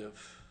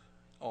captive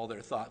all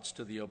their thoughts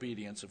to the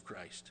obedience of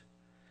Christ.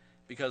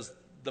 Because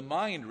the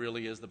mind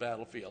really is the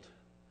battlefield.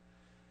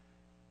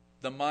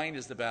 The mind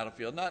is the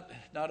battlefield, not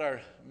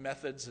our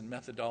methods and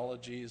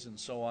methodologies and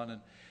so on.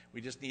 And we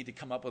just need to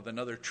come up with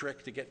another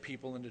trick to get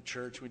people into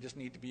church. We just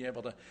need to be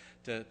able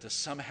to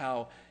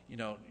somehow,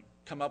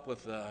 come up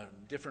with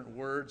different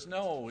words.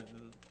 No,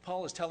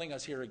 Paul is telling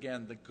us here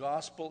again, the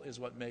gospel is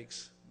what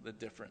makes the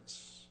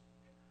difference.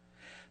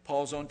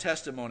 Paul's own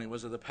testimony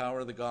was of the power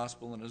of the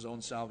gospel and his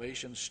own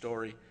salvation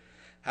story,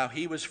 how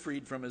he was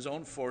freed from his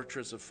own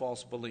fortress of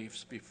false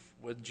beliefs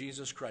when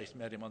Jesus Christ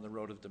met him on the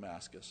road of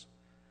Damascus.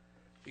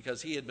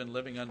 Because he had been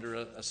living under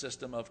a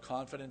system of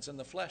confidence in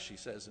the flesh, he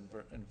says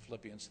in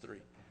Philippians 3.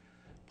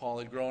 Paul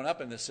had grown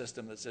up in this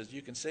system that says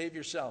you can save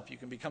yourself, you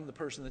can become the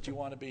person that you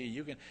want to be,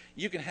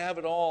 you can have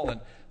it all. And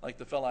like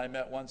the fellow I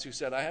met once who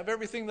said, I have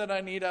everything that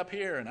I need up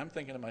here. And I'm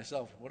thinking to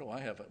myself, what do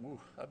I have? Ooh,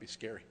 that'd be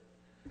scary.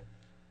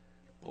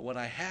 But what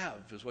I have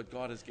is what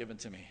God has given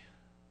to me,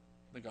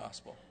 the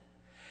gospel.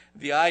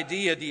 The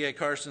idea, D.A.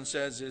 Carson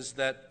says, is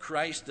that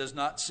Christ does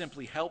not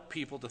simply help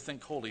people to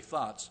think holy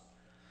thoughts,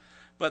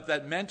 but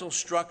that mental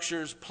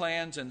structures,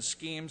 plans, and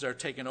schemes are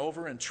taken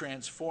over and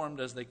transformed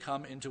as they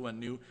come into a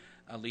new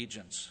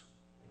allegiance.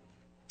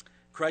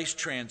 Christ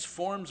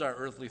transforms our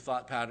earthly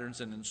thought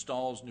patterns and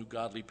installs new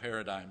godly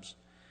paradigms.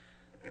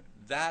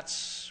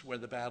 That's where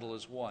the battle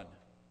is won.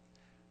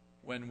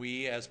 When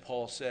we, as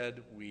Paul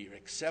said, we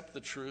accept the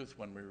truth,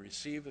 when we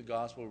receive the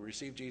gospel, we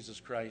receive Jesus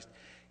Christ,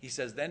 he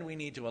says then we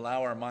need to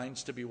allow our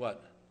minds to be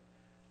what?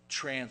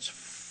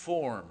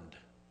 Transformed.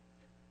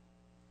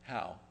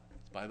 How?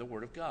 By the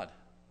Word of God.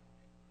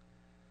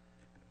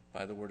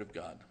 By the Word of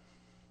God.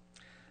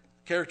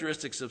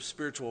 Characteristics of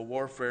spiritual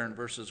warfare in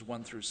verses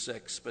 1 through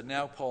 6. But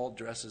now Paul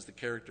addresses the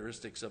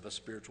characteristics of a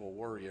spiritual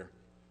warrior.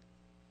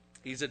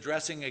 He's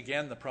addressing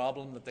again the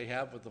problem that they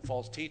have with the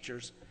false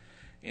teachers.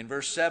 In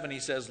verse 7 he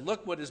says,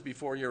 look what is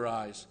before your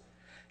eyes.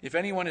 If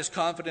anyone is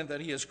confident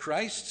that he is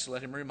Christ's,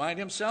 let him remind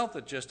himself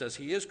that just as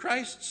he is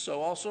Christ,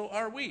 so also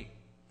are we.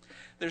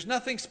 There's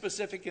nothing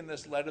specific in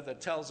this letter that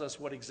tells us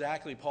what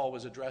exactly Paul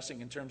was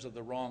addressing in terms of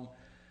the wrong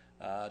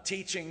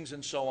teachings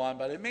and so on,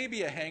 but it may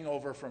be a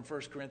hangover from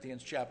 1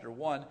 Corinthians chapter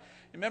 1.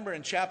 Remember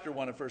in chapter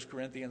 1 of 1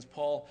 Corinthians,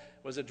 Paul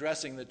was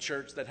addressing the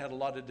church that had a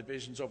lot of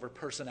divisions over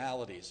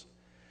personalities.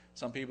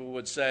 Some people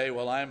would say,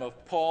 well, I'm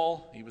of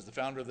Paul. He was the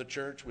founder of the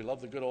church. We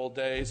love the good old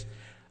days.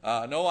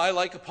 No, I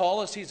like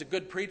Apollos. He's a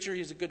good preacher.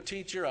 He's a good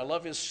teacher. I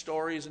love his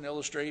stories and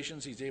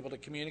illustrations. He's able to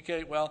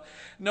communicate well.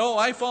 No,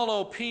 I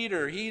follow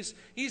Peter. He's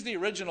the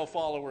original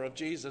follower of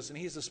Jesus, and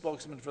he's the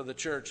spokesman for the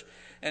church.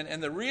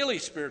 And the really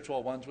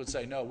spiritual ones would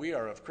say, no, we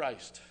are of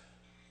Christ.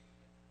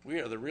 We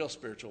are the real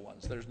spiritual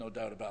ones. There's no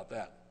doubt about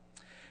that.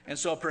 And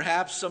so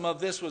perhaps some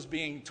of this was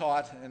being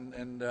taught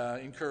and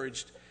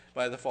encouraged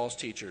by the false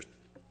teachers.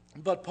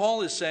 But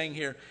Paul is saying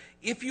here,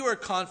 if you are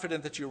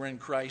confident that you are in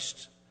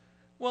Christ,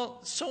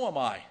 well, so am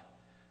I.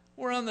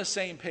 We're on the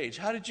same page.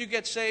 How did you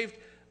get saved?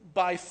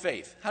 By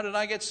faith. How did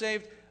I get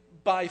saved?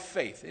 By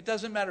faith. It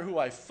doesn't matter who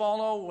I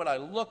follow, what I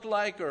look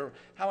like, or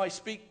how I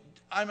speak.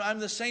 I'm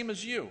the same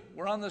as you.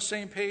 We're on the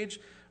same page.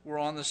 We're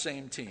on the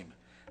same team.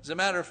 As a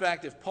matter of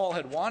fact, if Paul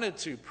had wanted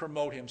to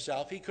promote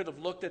himself, he could have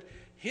looked at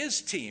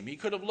his team. He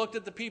could have looked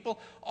at the people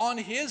on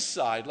his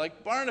side,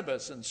 like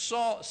Barnabas and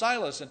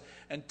Silas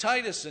and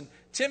Titus and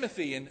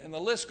Timothy, and the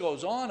list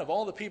goes on of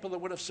all the people that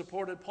would have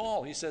supported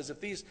Paul. He says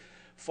if these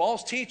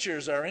false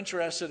teachers are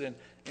interested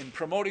in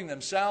promoting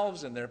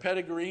themselves and their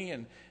pedigree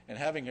and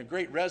having a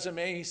great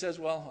resume, he says,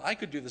 well, I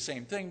could do the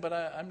same thing, but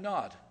I'm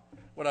not.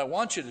 What I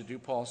want you to do,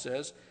 Paul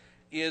says,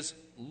 is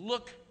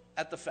look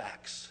at the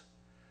facts.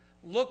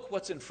 Look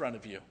what's in front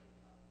of you.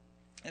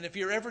 And if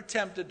you're ever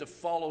tempted to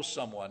follow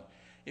someone,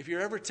 if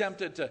you're ever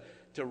tempted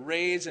to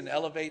raise and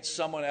elevate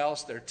someone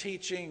else, their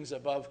teachings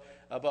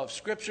above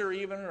Scripture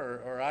even,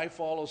 or I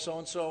follow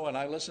so-and-so and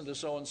I listen to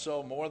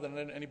so-and-so more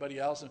than anybody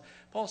else. And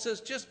Paul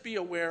says, just be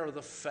aware of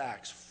the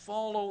facts.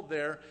 Follow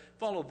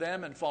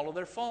them and follow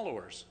their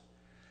followers.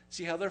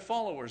 See how their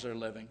followers are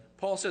living.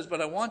 Paul says,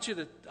 but I want you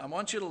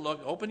to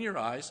look, open your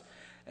eyes,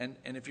 and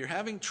if you're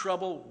having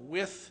trouble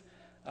with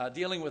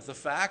dealing with the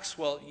facts,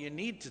 well, you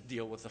need to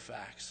deal with the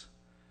facts.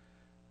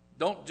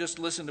 Don't just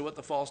listen to what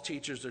the false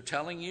teachers are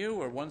telling you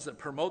or ones that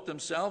promote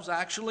themselves.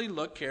 Actually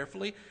look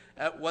carefully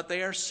at what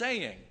they are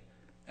saying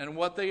and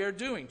what they are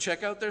doing.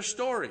 Check out their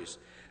stories,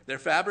 their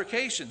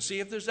fabrications. See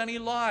if there's any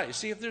lies.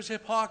 See if there's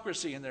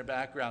hypocrisy in their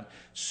background.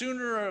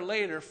 Sooner or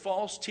later,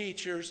 false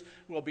teachers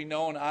will be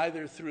known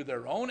either through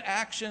their own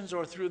actions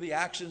or through the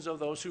actions of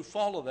those who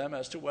follow them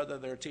as to whether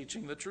they're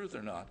teaching the truth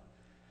or not.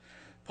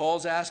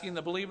 Paul's asking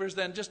the believers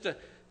then just to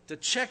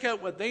check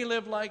out what they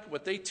live like,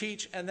 what they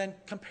teach, and then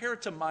compare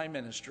it to my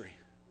ministry.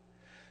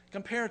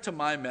 Compare it to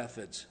my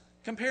methods.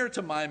 Compare it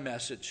to my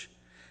message.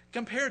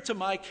 Compare it to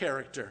my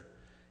character,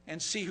 and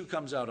see who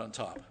comes out on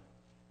top.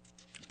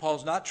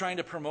 Paul's not trying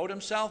to promote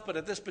himself, but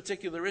at this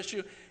particular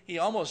issue, he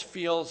almost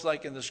feels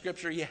like in the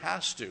Scripture he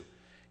has to,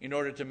 in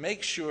order to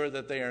make sure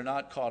that they are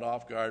not caught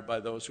off guard by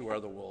those who are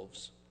the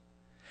wolves.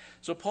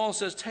 So Paul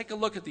says, take a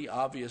look at the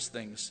obvious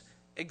things.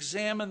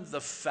 Examine the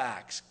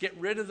facts. Get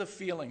rid of the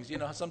feelings. You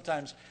know,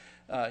 sometimes,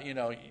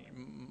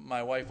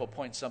 my wife will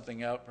point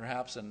something out,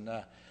 perhaps, and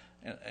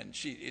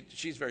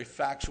she's very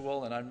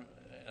factual, and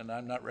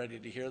I'm not ready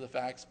to hear the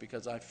facts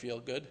because I feel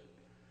good.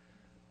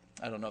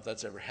 I don't know if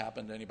that's ever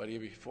happened to anybody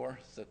before.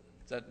 Is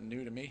that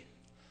new to me?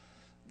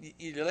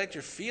 You let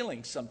your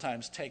feelings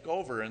sometimes take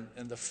over, and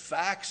the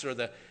facts or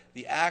the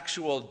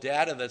actual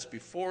data that's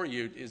before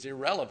you is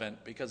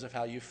irrelevant because of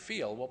how you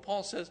feel. Well,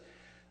 Paul says,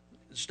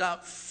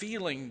 stop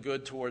feeling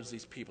good towards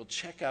these people.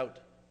 Check out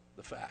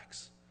the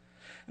facts.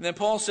 And then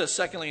Paul says,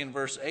 secondly, in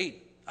verse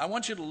 8, I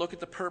want you to look at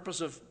the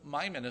purpose of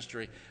my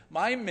ministry.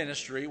 My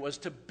ministry was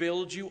to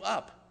build you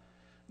up,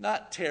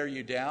 not tear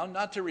you down,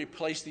 not to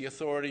replace the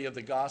authority of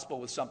the gospel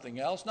with something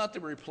else, not to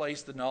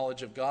replace the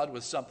knowledge of God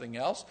with something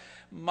else.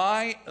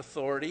 My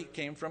authority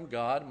came from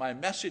God. My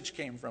message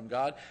came from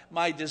God.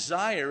 My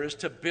desire is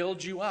to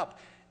build you up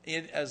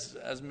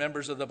as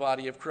members of the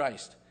body of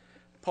Christ.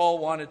 Paul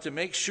wanted to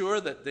make sure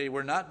that they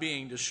were not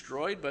being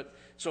destroyed, but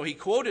so he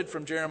quoted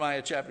from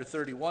Jeremiah chapter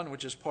 31,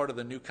 which is part of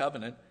the new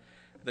covenant,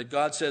 that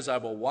God says, I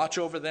will watch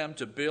over them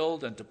to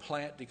build and to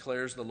plant,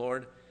 declares the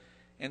Lord.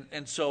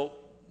 And so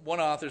one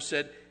author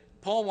said,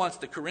 Paul wants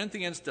the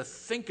Corinthians to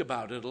think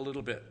about it a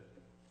little bit,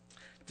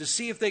 to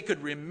see if they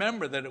could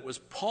remember that it was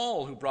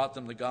Paul who brought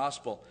them the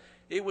gospel.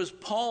 It was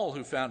Paul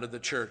who founded the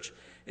church.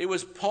 It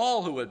was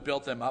Paul who had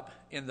built them up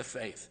in the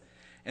faith.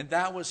 And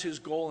that was his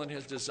goal and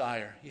his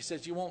desire. He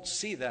says, you won't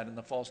see that in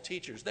the false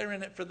teachers. They're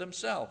in it for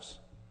themselves.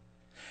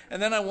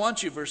 And then I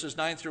want you, verses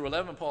 9 through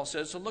 11, Paul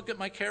says, to look at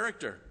my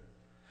character.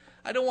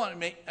 I don't want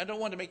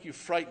to make you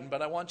frightened,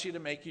 but I want you to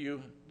make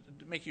you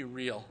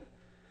real.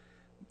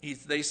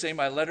 They say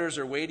my letters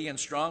are weighty and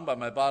strong, but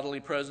my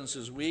bodily presence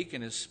is weak,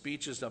 and his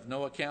speech is of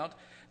no account.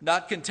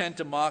 Not content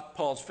to mock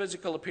Paul's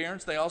physical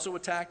appearance, they also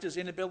attacked his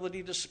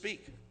inability to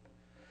speak.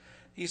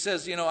 He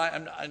says,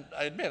 I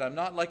admit, I'm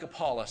not like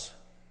Apollos.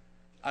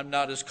 I'm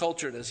not as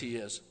cultured as he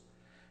is.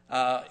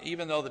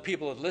 Even though the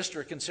people at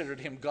Lystra considered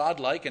him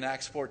godlike in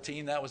Acts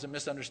 14, that was a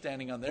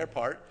misunderstanding on their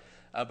part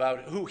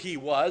about who he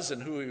was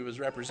and who he was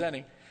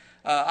representing.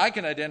 I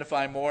can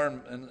identify more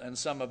and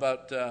some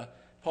about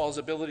Paul's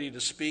ability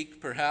to speak,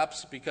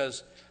 perhaps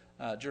because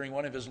during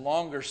one of his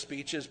longer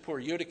speeches, poor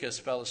Eutychus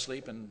fell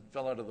asleep and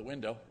fell out of the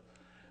window.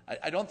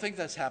 I don't think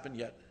that's happened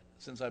yet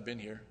since I've been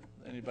here.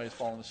 Anybody's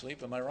fallen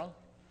asleep? Am I wrong?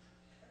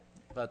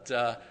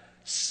 But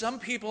some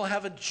people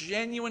have a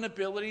genuine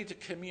ability to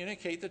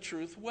communicate the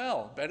truth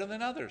well, better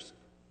than others.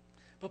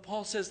 But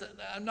Paul says that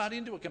I'm not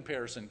into a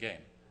comparison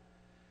game.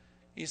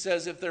 He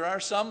says if there are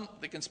some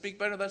that can speak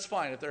better, that's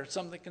fine. If there are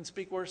some that can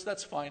speak worse,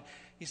 that's fine.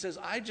 He says,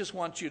 I just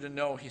want you to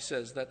know, he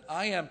says, that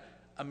I am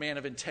a man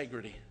of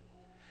integrity,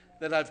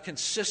 that I've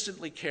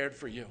consistently cared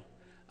for you.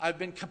 I've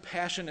been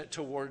compassionate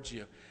towards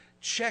you.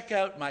 Check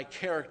out my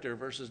character,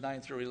 verses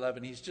 9 through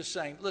 11. He's just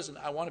saying, listen,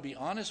 I want to be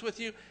honest with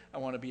you. I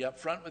want to be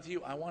upfront with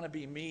you. I want to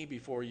be me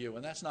before you.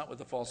 And that's not what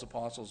the false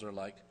apostles are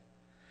like.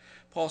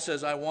 Paul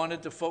says, I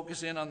wanted to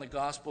focus in on the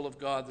gospel of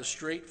God, the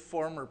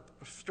straightforward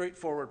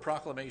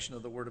proclamation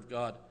of the word of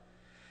God.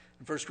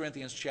 In 1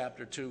 Corinthians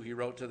chapter 2, he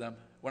wrote to them,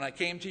 when I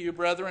came to you,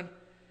 brethren,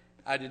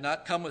 I did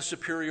not come with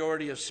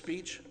superiority of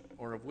speech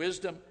or of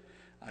wisdom,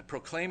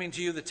 proclaiming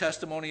to you the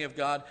testimony of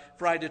God,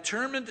 for I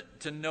determined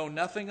to know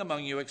nothing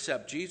among you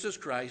except Jesus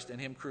Christ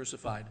and him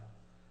crucified.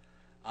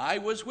 I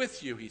was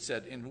with you, he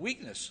said, in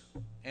weakness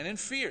and in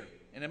fear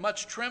and in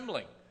much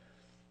trembling.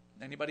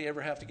 Anybody ever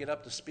have to get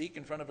up to speak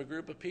in front of a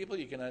group of people?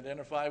 You can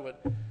identify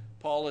what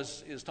Paul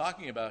is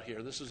talking about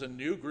here. This is a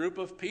new group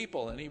of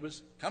people, and he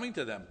was coming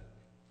to them.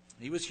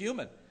 He was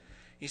human.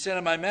 He said,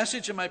 and my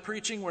message and my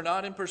preaching were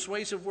not in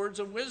persuasive words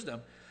of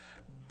wisdom,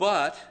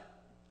 but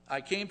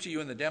I came to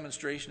you in the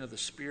demonstration of the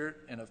Spirit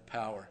and of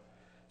power,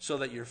 so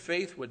that your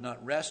faith would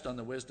not rest on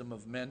the wisdom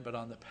of men, but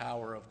on the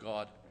power of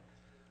God.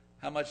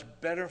 How much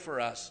better for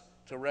us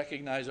to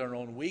recognize our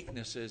own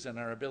weaknesses and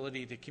our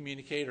ability to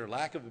communicate or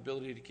lack of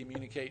ability to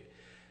communicate,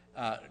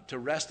 to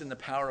rest in the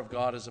power of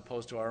God as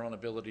opposed to our own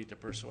ability to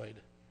persuade.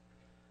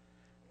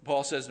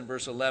 Paul says in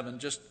verse 11,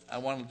 I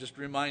want to just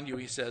remind you,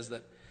 he says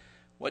that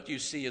what you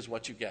see is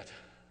what you get.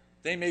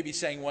 They may be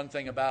saying one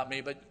thing about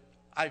me, but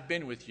I've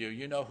been with you.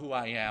 You know who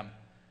I am.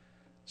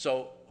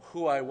 So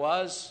who I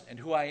was and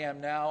who I am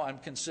now, I'm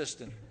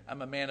consistent.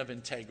 I'm a man of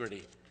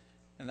integrity.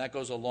 And that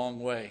goes a long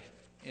way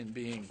in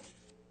being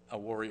a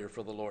warrior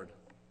for the Lord.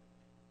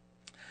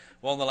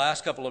 Well, in the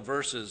last couple of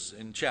verses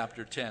in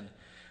chapter 10,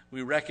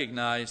 we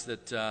recognize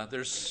that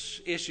there's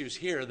issues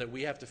here that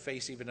we have to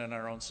face even in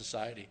our own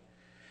society.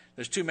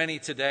 There's too many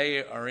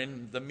today are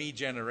in the me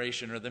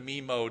generation or the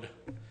me mode.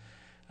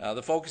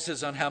 The focus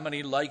is on how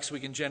many likes we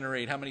can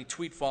generate, how many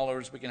tweet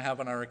followers we can have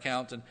on our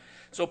account. And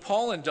so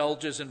Paul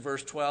indulges in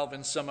verse 12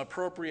 in some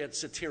appropriate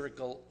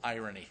satirical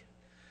irony.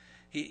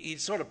 He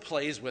sort of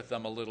plays with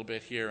them a little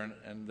bit here.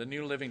 And the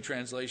New Living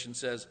Translation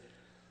says,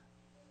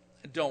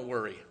 don't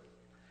worry.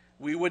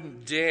 We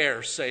wouldn't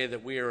dare say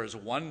that we are as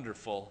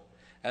wonderful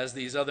as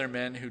these other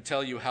men who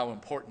tell you how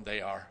important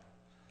they are.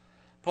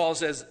 Paul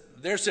says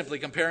they're simply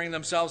comparing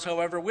themselves,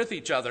 however, with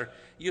each other,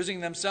 using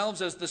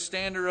themselves as the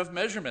standard of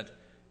measurement.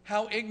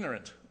 How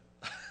ignorant.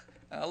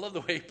 I love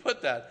the way he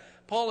put that.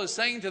 Paul is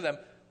saying to them,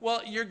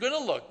 well, you're going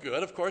to look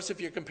good, of course, if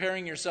you're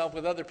comparing yourself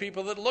with other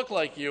people that look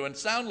like you and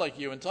sound like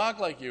you and talk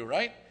like you,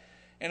 right?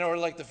 And or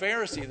like the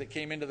Pharisee that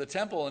came into the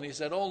temple and he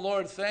said, oh,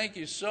 Lord, thank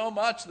you so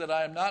much that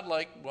I am not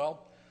like,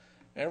 well,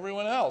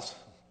 everyone else.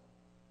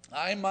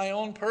 I'm my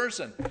own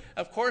person.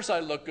 Of course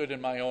I look good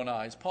in my own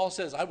eyes. Paul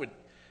says,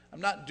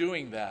 I'm not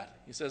doing that.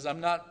 He says,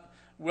 I'm not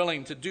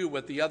willing to do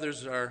what the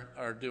others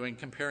are doing,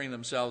 comparing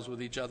themselves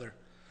with each other.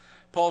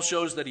 Paul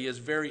shows that he is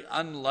very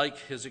unlike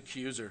his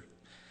accuser.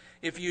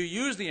 If you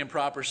use the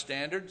improper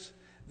standards,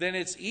 then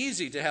it's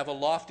easy to have a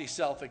lofty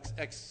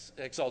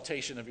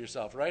self-exaltation of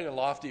yourself, right? A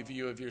lofty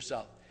view of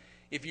yourself.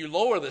 If you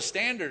lower the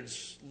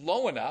standards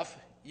low enough,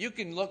 you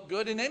can look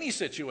good in any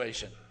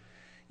situation.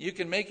 You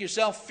can make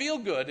yourself feel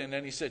good in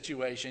any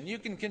situation. You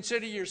can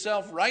consider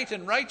yourself right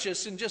and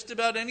righteous in just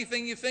about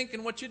anything you think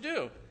and what you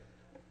do.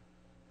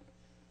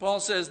 Paul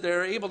says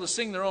they're able to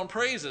sing their own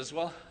praises.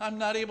 Well, I'm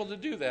not able to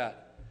do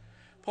that.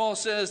 Paul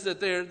says that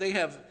they're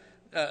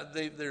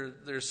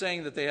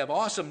saying that they have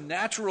awesome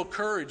natural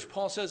courage.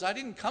 Paul says, I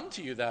didn't come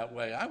to you that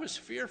way. I was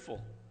fearful.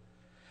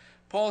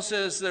 Paul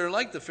says they're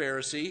like the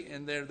Pharisee,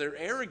 and they're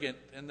arrogant,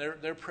 and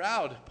they're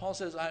proud. Paul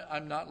says,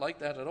 I'm not like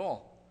that at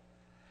all.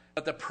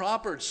 But the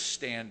proper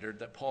standard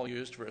that Paul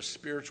used for a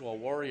spiritual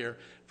warrior,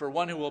 for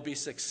one who will be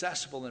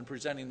successful in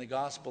presenting the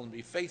gospel and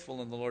be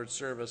faithful in the Lord's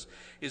service,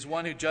 is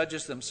one who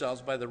judges themselves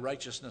by the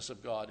righteousness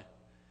of God.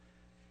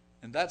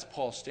 And that's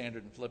Paul's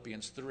standard in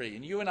Philippians 3.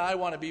 And you and I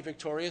want to be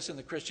victorious in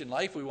the Christian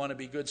life. We want to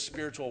be good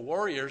spiritual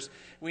warriors.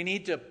 We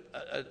need to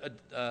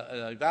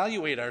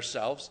evaluate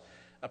ourselves,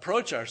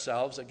 approach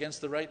ourselves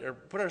against the right, or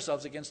put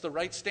ourselves against the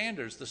right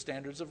standards, the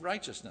standards of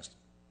righteousness.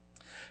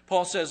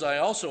 Paul says, I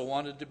also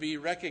wanted to be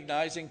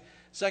recognizing,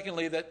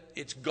 secondly, that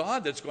it's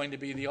God that's going to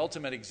be the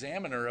ultimate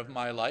examiner of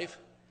my life.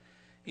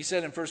 He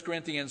said in 1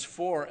 Corinthians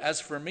 4, "As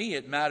for me,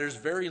 it matters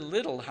very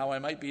little how I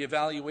might be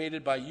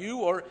evaluated by you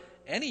or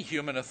any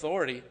human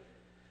authority.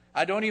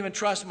 I don't even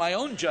trust my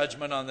own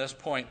judgment on this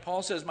point."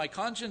 Paul says, "My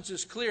conscience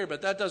is clear,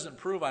 but that doesn't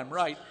prove I'm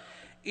right.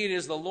 It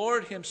is the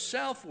Lord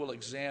himself will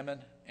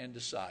examine and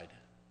decide."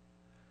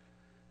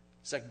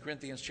 2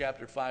 Corinthians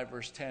chapter 5,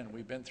 verse 10,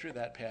 we've been through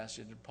that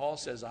passage. And Paul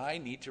says, I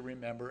need to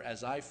remember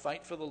as I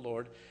fight for the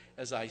Lord,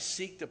 as I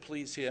seek to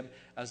please him,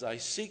 as I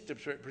seek to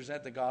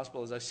present the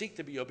gospel, as I seek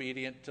to be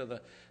obedient to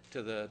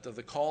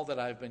the call that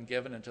I've been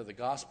given and to the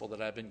gospel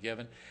that I've been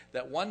given,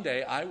 that one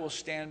day I will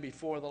stand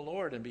before the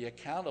Lord and be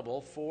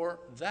accountable for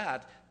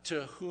that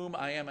to whom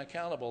I am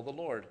accountable, the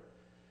Lord,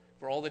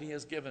 for all that he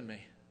has given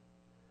me.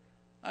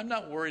 I'm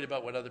not worried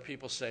about what other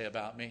people say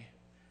about me,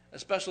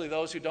 especially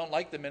those who don't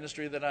like the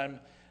ministry that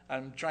I'm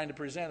trying to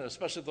present,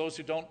 especially those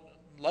who don't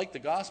like the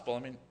gospel. I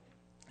mean,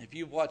 if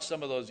you've watched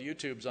some of those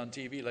YouTubes on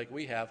TV like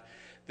we have,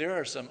 there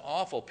are some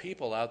awful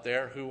people out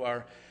there who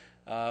are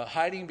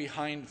hiding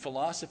behind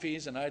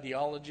philosophies and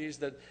ideologies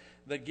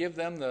that give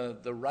them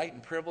the right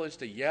and privilege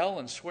to yell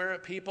and swear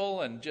at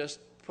people and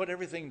just put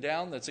everything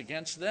down that's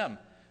against them.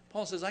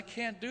 Paul says, I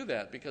can't do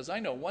that because I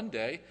know one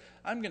day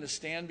I'm going to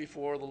stand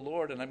before the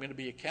Lord and I'm going to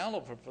be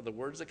accountable for the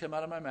words that come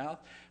out of my mouth,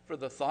 for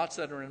the thoughts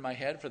that are in my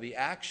head, for the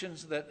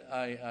actions that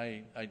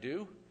I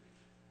do.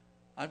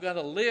 I've got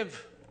to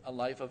live a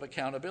life of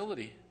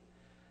accountability.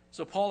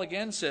 So Paul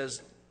again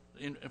says,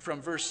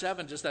 from verse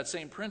 7, just that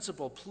same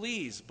principle,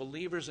 please,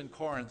 believers in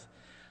Corinth,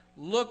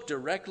 look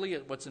directly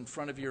at what's in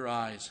front of your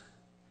eyes.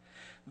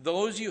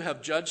 Those you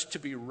have judged to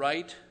be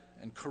right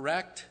and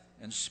correct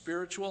and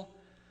spiritual,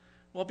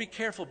 well, be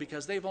careful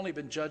because they've only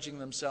been judging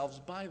themselves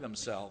by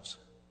themselves.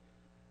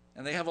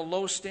 And they have a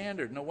low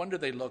standard. No wonder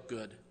they look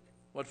good.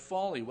 What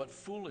folly, what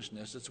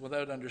foolishness. It's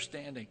without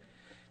understanding.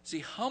 See,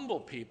 humble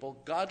people,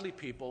 godly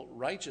people,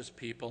 righteous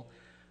people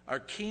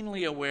are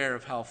keenly aware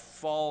of how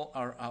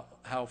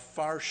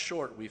far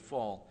short we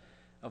fall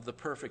of the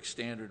perfect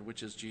standard,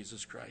 which is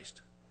Jesus Christ.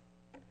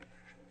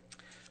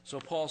 So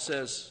Paul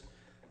says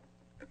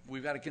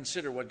we've got to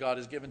consider what God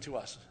has given to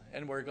us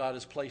and where God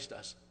has placed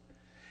us.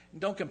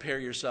 Don't compare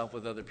yourself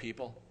with other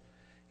people.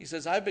 He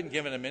says, I've been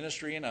given a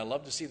ministry and I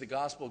love to see the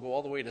gospel go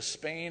all the way to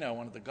Spain. I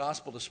wanted the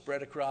gospel to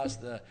spread across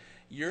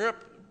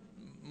Europe.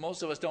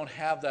 Most of us don't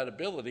have that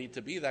ability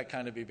to be that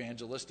kind of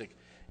evangelistic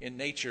in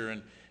nature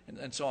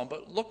and so on.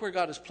 But look where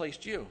God has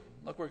placed you.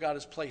 Look where God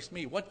has placed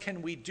me. What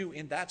can we do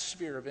in that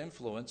sphere of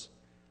influence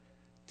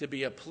to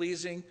be a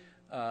pleasing,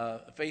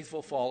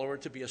 faithful follower,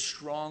 to be a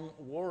strong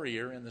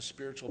warrior in the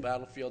spiritual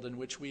battlefield in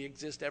which we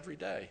exist every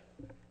day?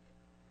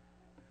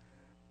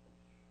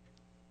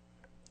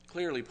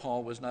 Clearly,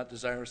 Paul was not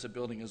desirous of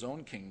building his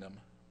own kingdom,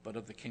 but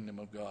of the kingdom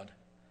of God.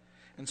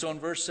 And so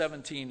in verse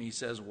 17, he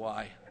says,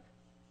 why?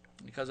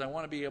 Because I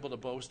want to be able to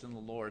boast in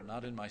the Lord,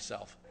 not in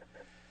myself.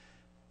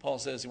 Paul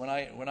says, when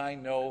I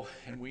know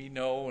and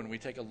we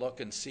take a look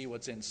and see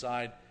what's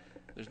inside,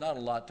 there's not a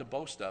lot to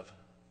boast of.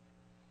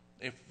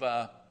 If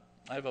I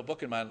have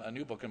a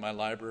new book in my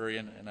library,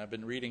 and I've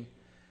been reading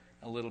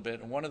a little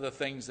bit, and one of the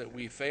things that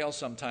we fail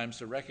sometimes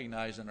to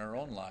recognize in our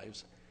own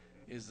lives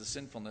is the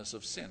sinfulness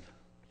of sin.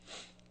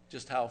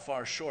 Just how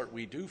far short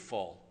we do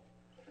fall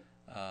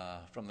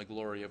from the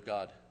glory of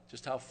God.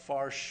 Just how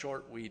far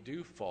short we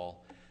do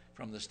fall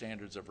from the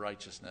standards of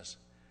righteousness.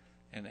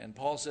 And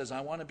Paul says, I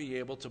want to be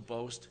able to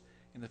boast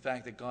in the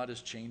fact that God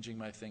is changing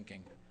my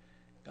thinking.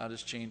 God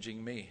is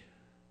changing me.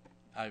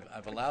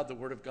 I've allowed the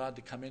Word of God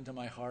to come into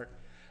my heart.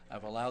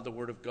 I've allowed the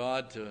Word of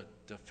God to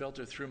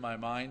filter through my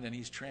mind, and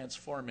He's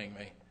transforming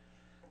me.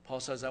 Paul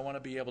says, I want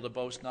to be able to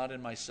boast not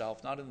in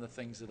myself, not in the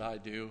things that I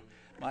do,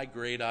 my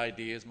great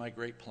ideas, my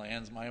great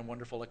plans, my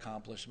wonderful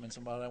accomplishments,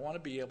 but I want to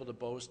be able to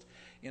boast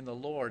in the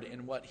Lord,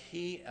 in what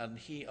He and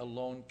He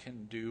alone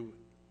can do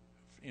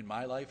in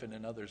my life and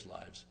in others'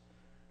 lives.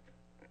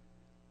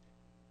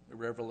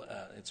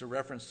 It's a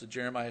reference to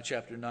Jeremiah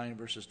chapter 9,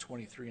 verses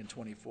 23 and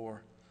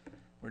 24,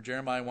 where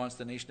Jeremiah wants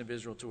the nation of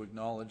Israel to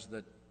acknowledge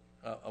that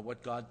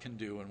what God can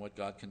do and what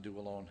God can do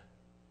alone.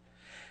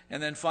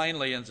 And then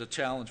finally, as a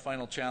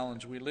final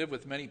challenge, we live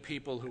with many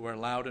people who are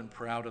loud and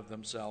proud of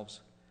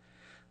themselves,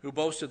 who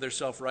boast of their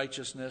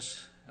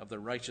self-righteousness, of their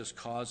righteous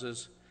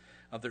causes,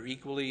 of their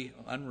equally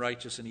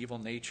unrighteous and evil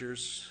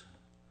natures.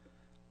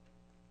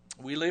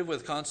 We live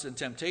with constant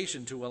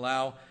temptation to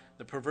allow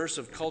the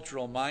perversive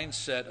cultural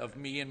mindset of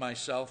me and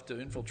myself to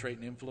infiltrate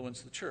and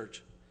influence the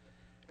church,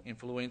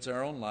 influence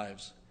our own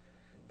lives,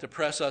 to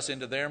press us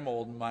into their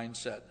mold and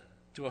mindset,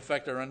 to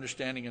affect our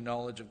understanding and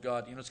knowledge of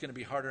God. It's going to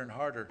be harder and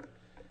harder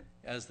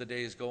as the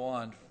days go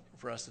on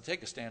for us to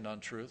take a stand on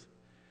truth.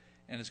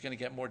 And it's going to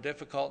get more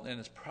difficult, and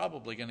it's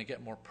probably going to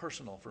get more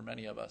personal for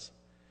many of us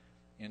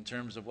in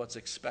terms of what's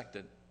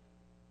expected.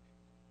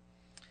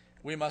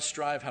 We must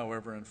strive,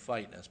 however, and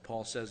fight, as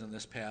Paul says in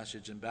this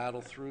passage, and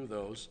battle through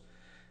those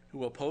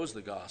who oppose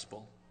the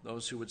gospel,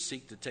 those who would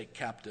seek to take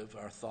captive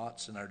our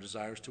thoughts and our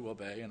desires to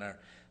obey, and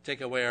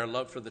take away our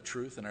love for the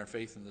truth and our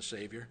faith in the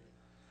Savior.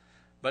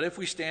 But if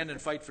we stand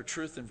and fight for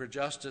truth and for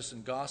justice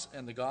and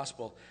the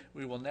gospel,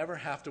 we will never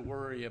have to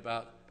worry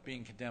about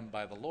being condemned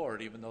by the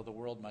Lord, even though the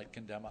world might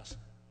condemn us.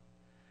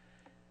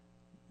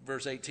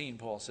 Verse 18,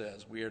 Paul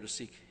says, we are to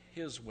seek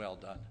his well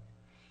done,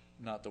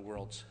 not the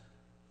world's.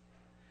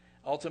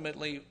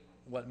 Ultimately,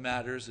 what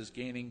matters is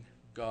gaining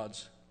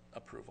God's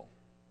approval.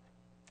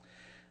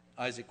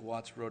 Isaac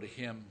Watts wrote a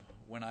hymn,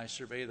 When I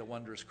Survey the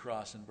Wondrous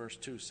Cross, and verse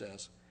 2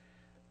 says,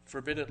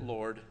 Forbid it,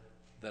 Lord,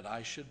 that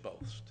I should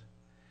boast.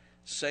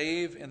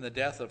 Save in the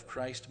death of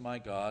Christ my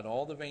God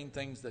all the vain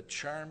things that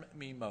charm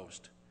me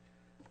most.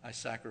 I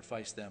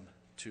sacrifice them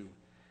to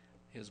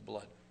his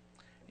blood.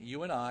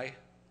 You and I,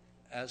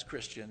 as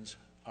Christians,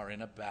 are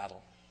in a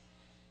battle.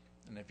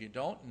 And if you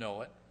don't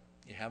know it,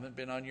 you haven't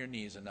been on your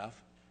knees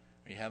enough,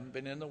 or you haven't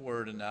been in the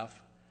Word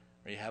enough,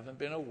 or you haven't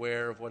been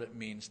aware of what it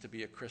means to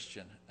be a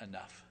Christian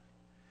enough.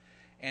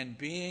 And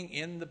being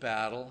in the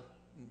battle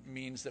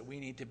means that we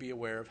need to be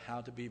aware of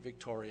how to be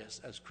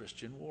victorious as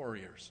Christian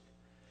warriors.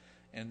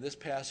 In this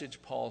passage,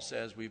 Paul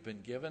says we've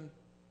been given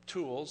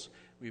tools,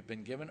 we've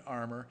been given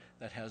armor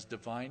that has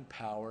divine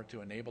power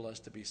to enable us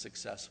to be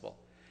successful.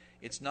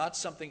 It's not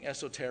something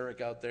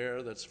esoteric out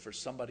there that's for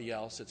somebody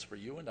else. It's for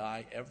you and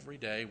I. Every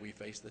day we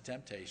face the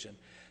temptation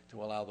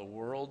to allow the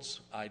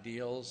world's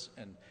ideals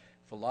and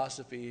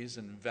philosophies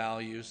and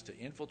values to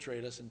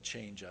infiltrate us and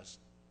change us.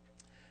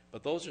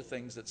 But those are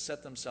things that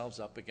set themselves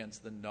up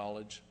against the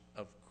knowledge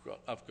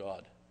of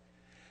God.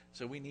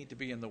 So we need to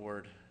be in the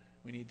Word.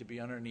 We need to be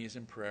on our knees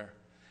in prayer.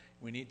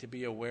 We need to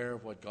be aware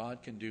of what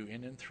God can do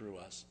in and through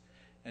us.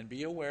 And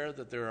be aware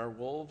that there are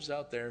wolves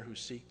out there who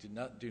seek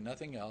to do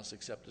nothing else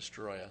except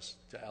destroy us,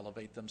 to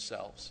elevate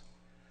themselves.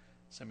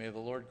 So may the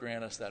Lord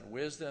grant us that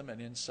wisdom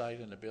and insight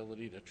and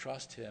ability to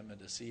trust him and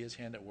to see his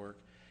hand at work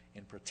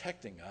in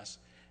protecting us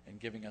and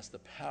giving us the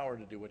power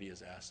to do what he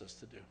has asked us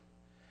to do.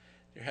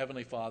 Dear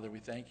Heavenly Father, we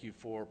thank you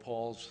for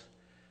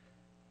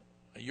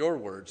your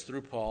words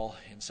through Paul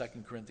in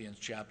 2 Corinthians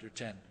chapter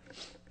 10.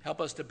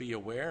 Help us to be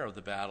aware of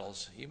the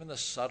battles, even the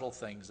subtle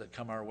things that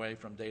come our way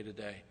from day to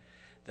day,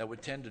 that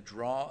would tend to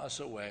draw us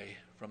away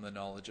from the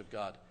knowledge of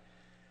God.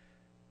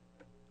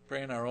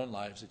 Pray in our own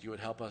lives that you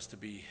would help us to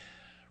be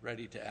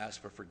ready to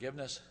ask for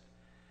forgiveness,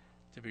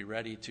 to be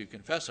ready to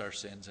confess our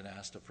sins and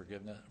ask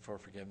for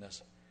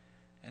forgiveness,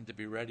 and to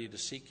be ready to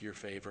seek your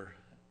favor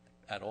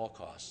at all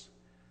costs.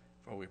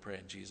 For we pray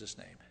in Jesus'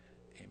 name,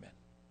 amen.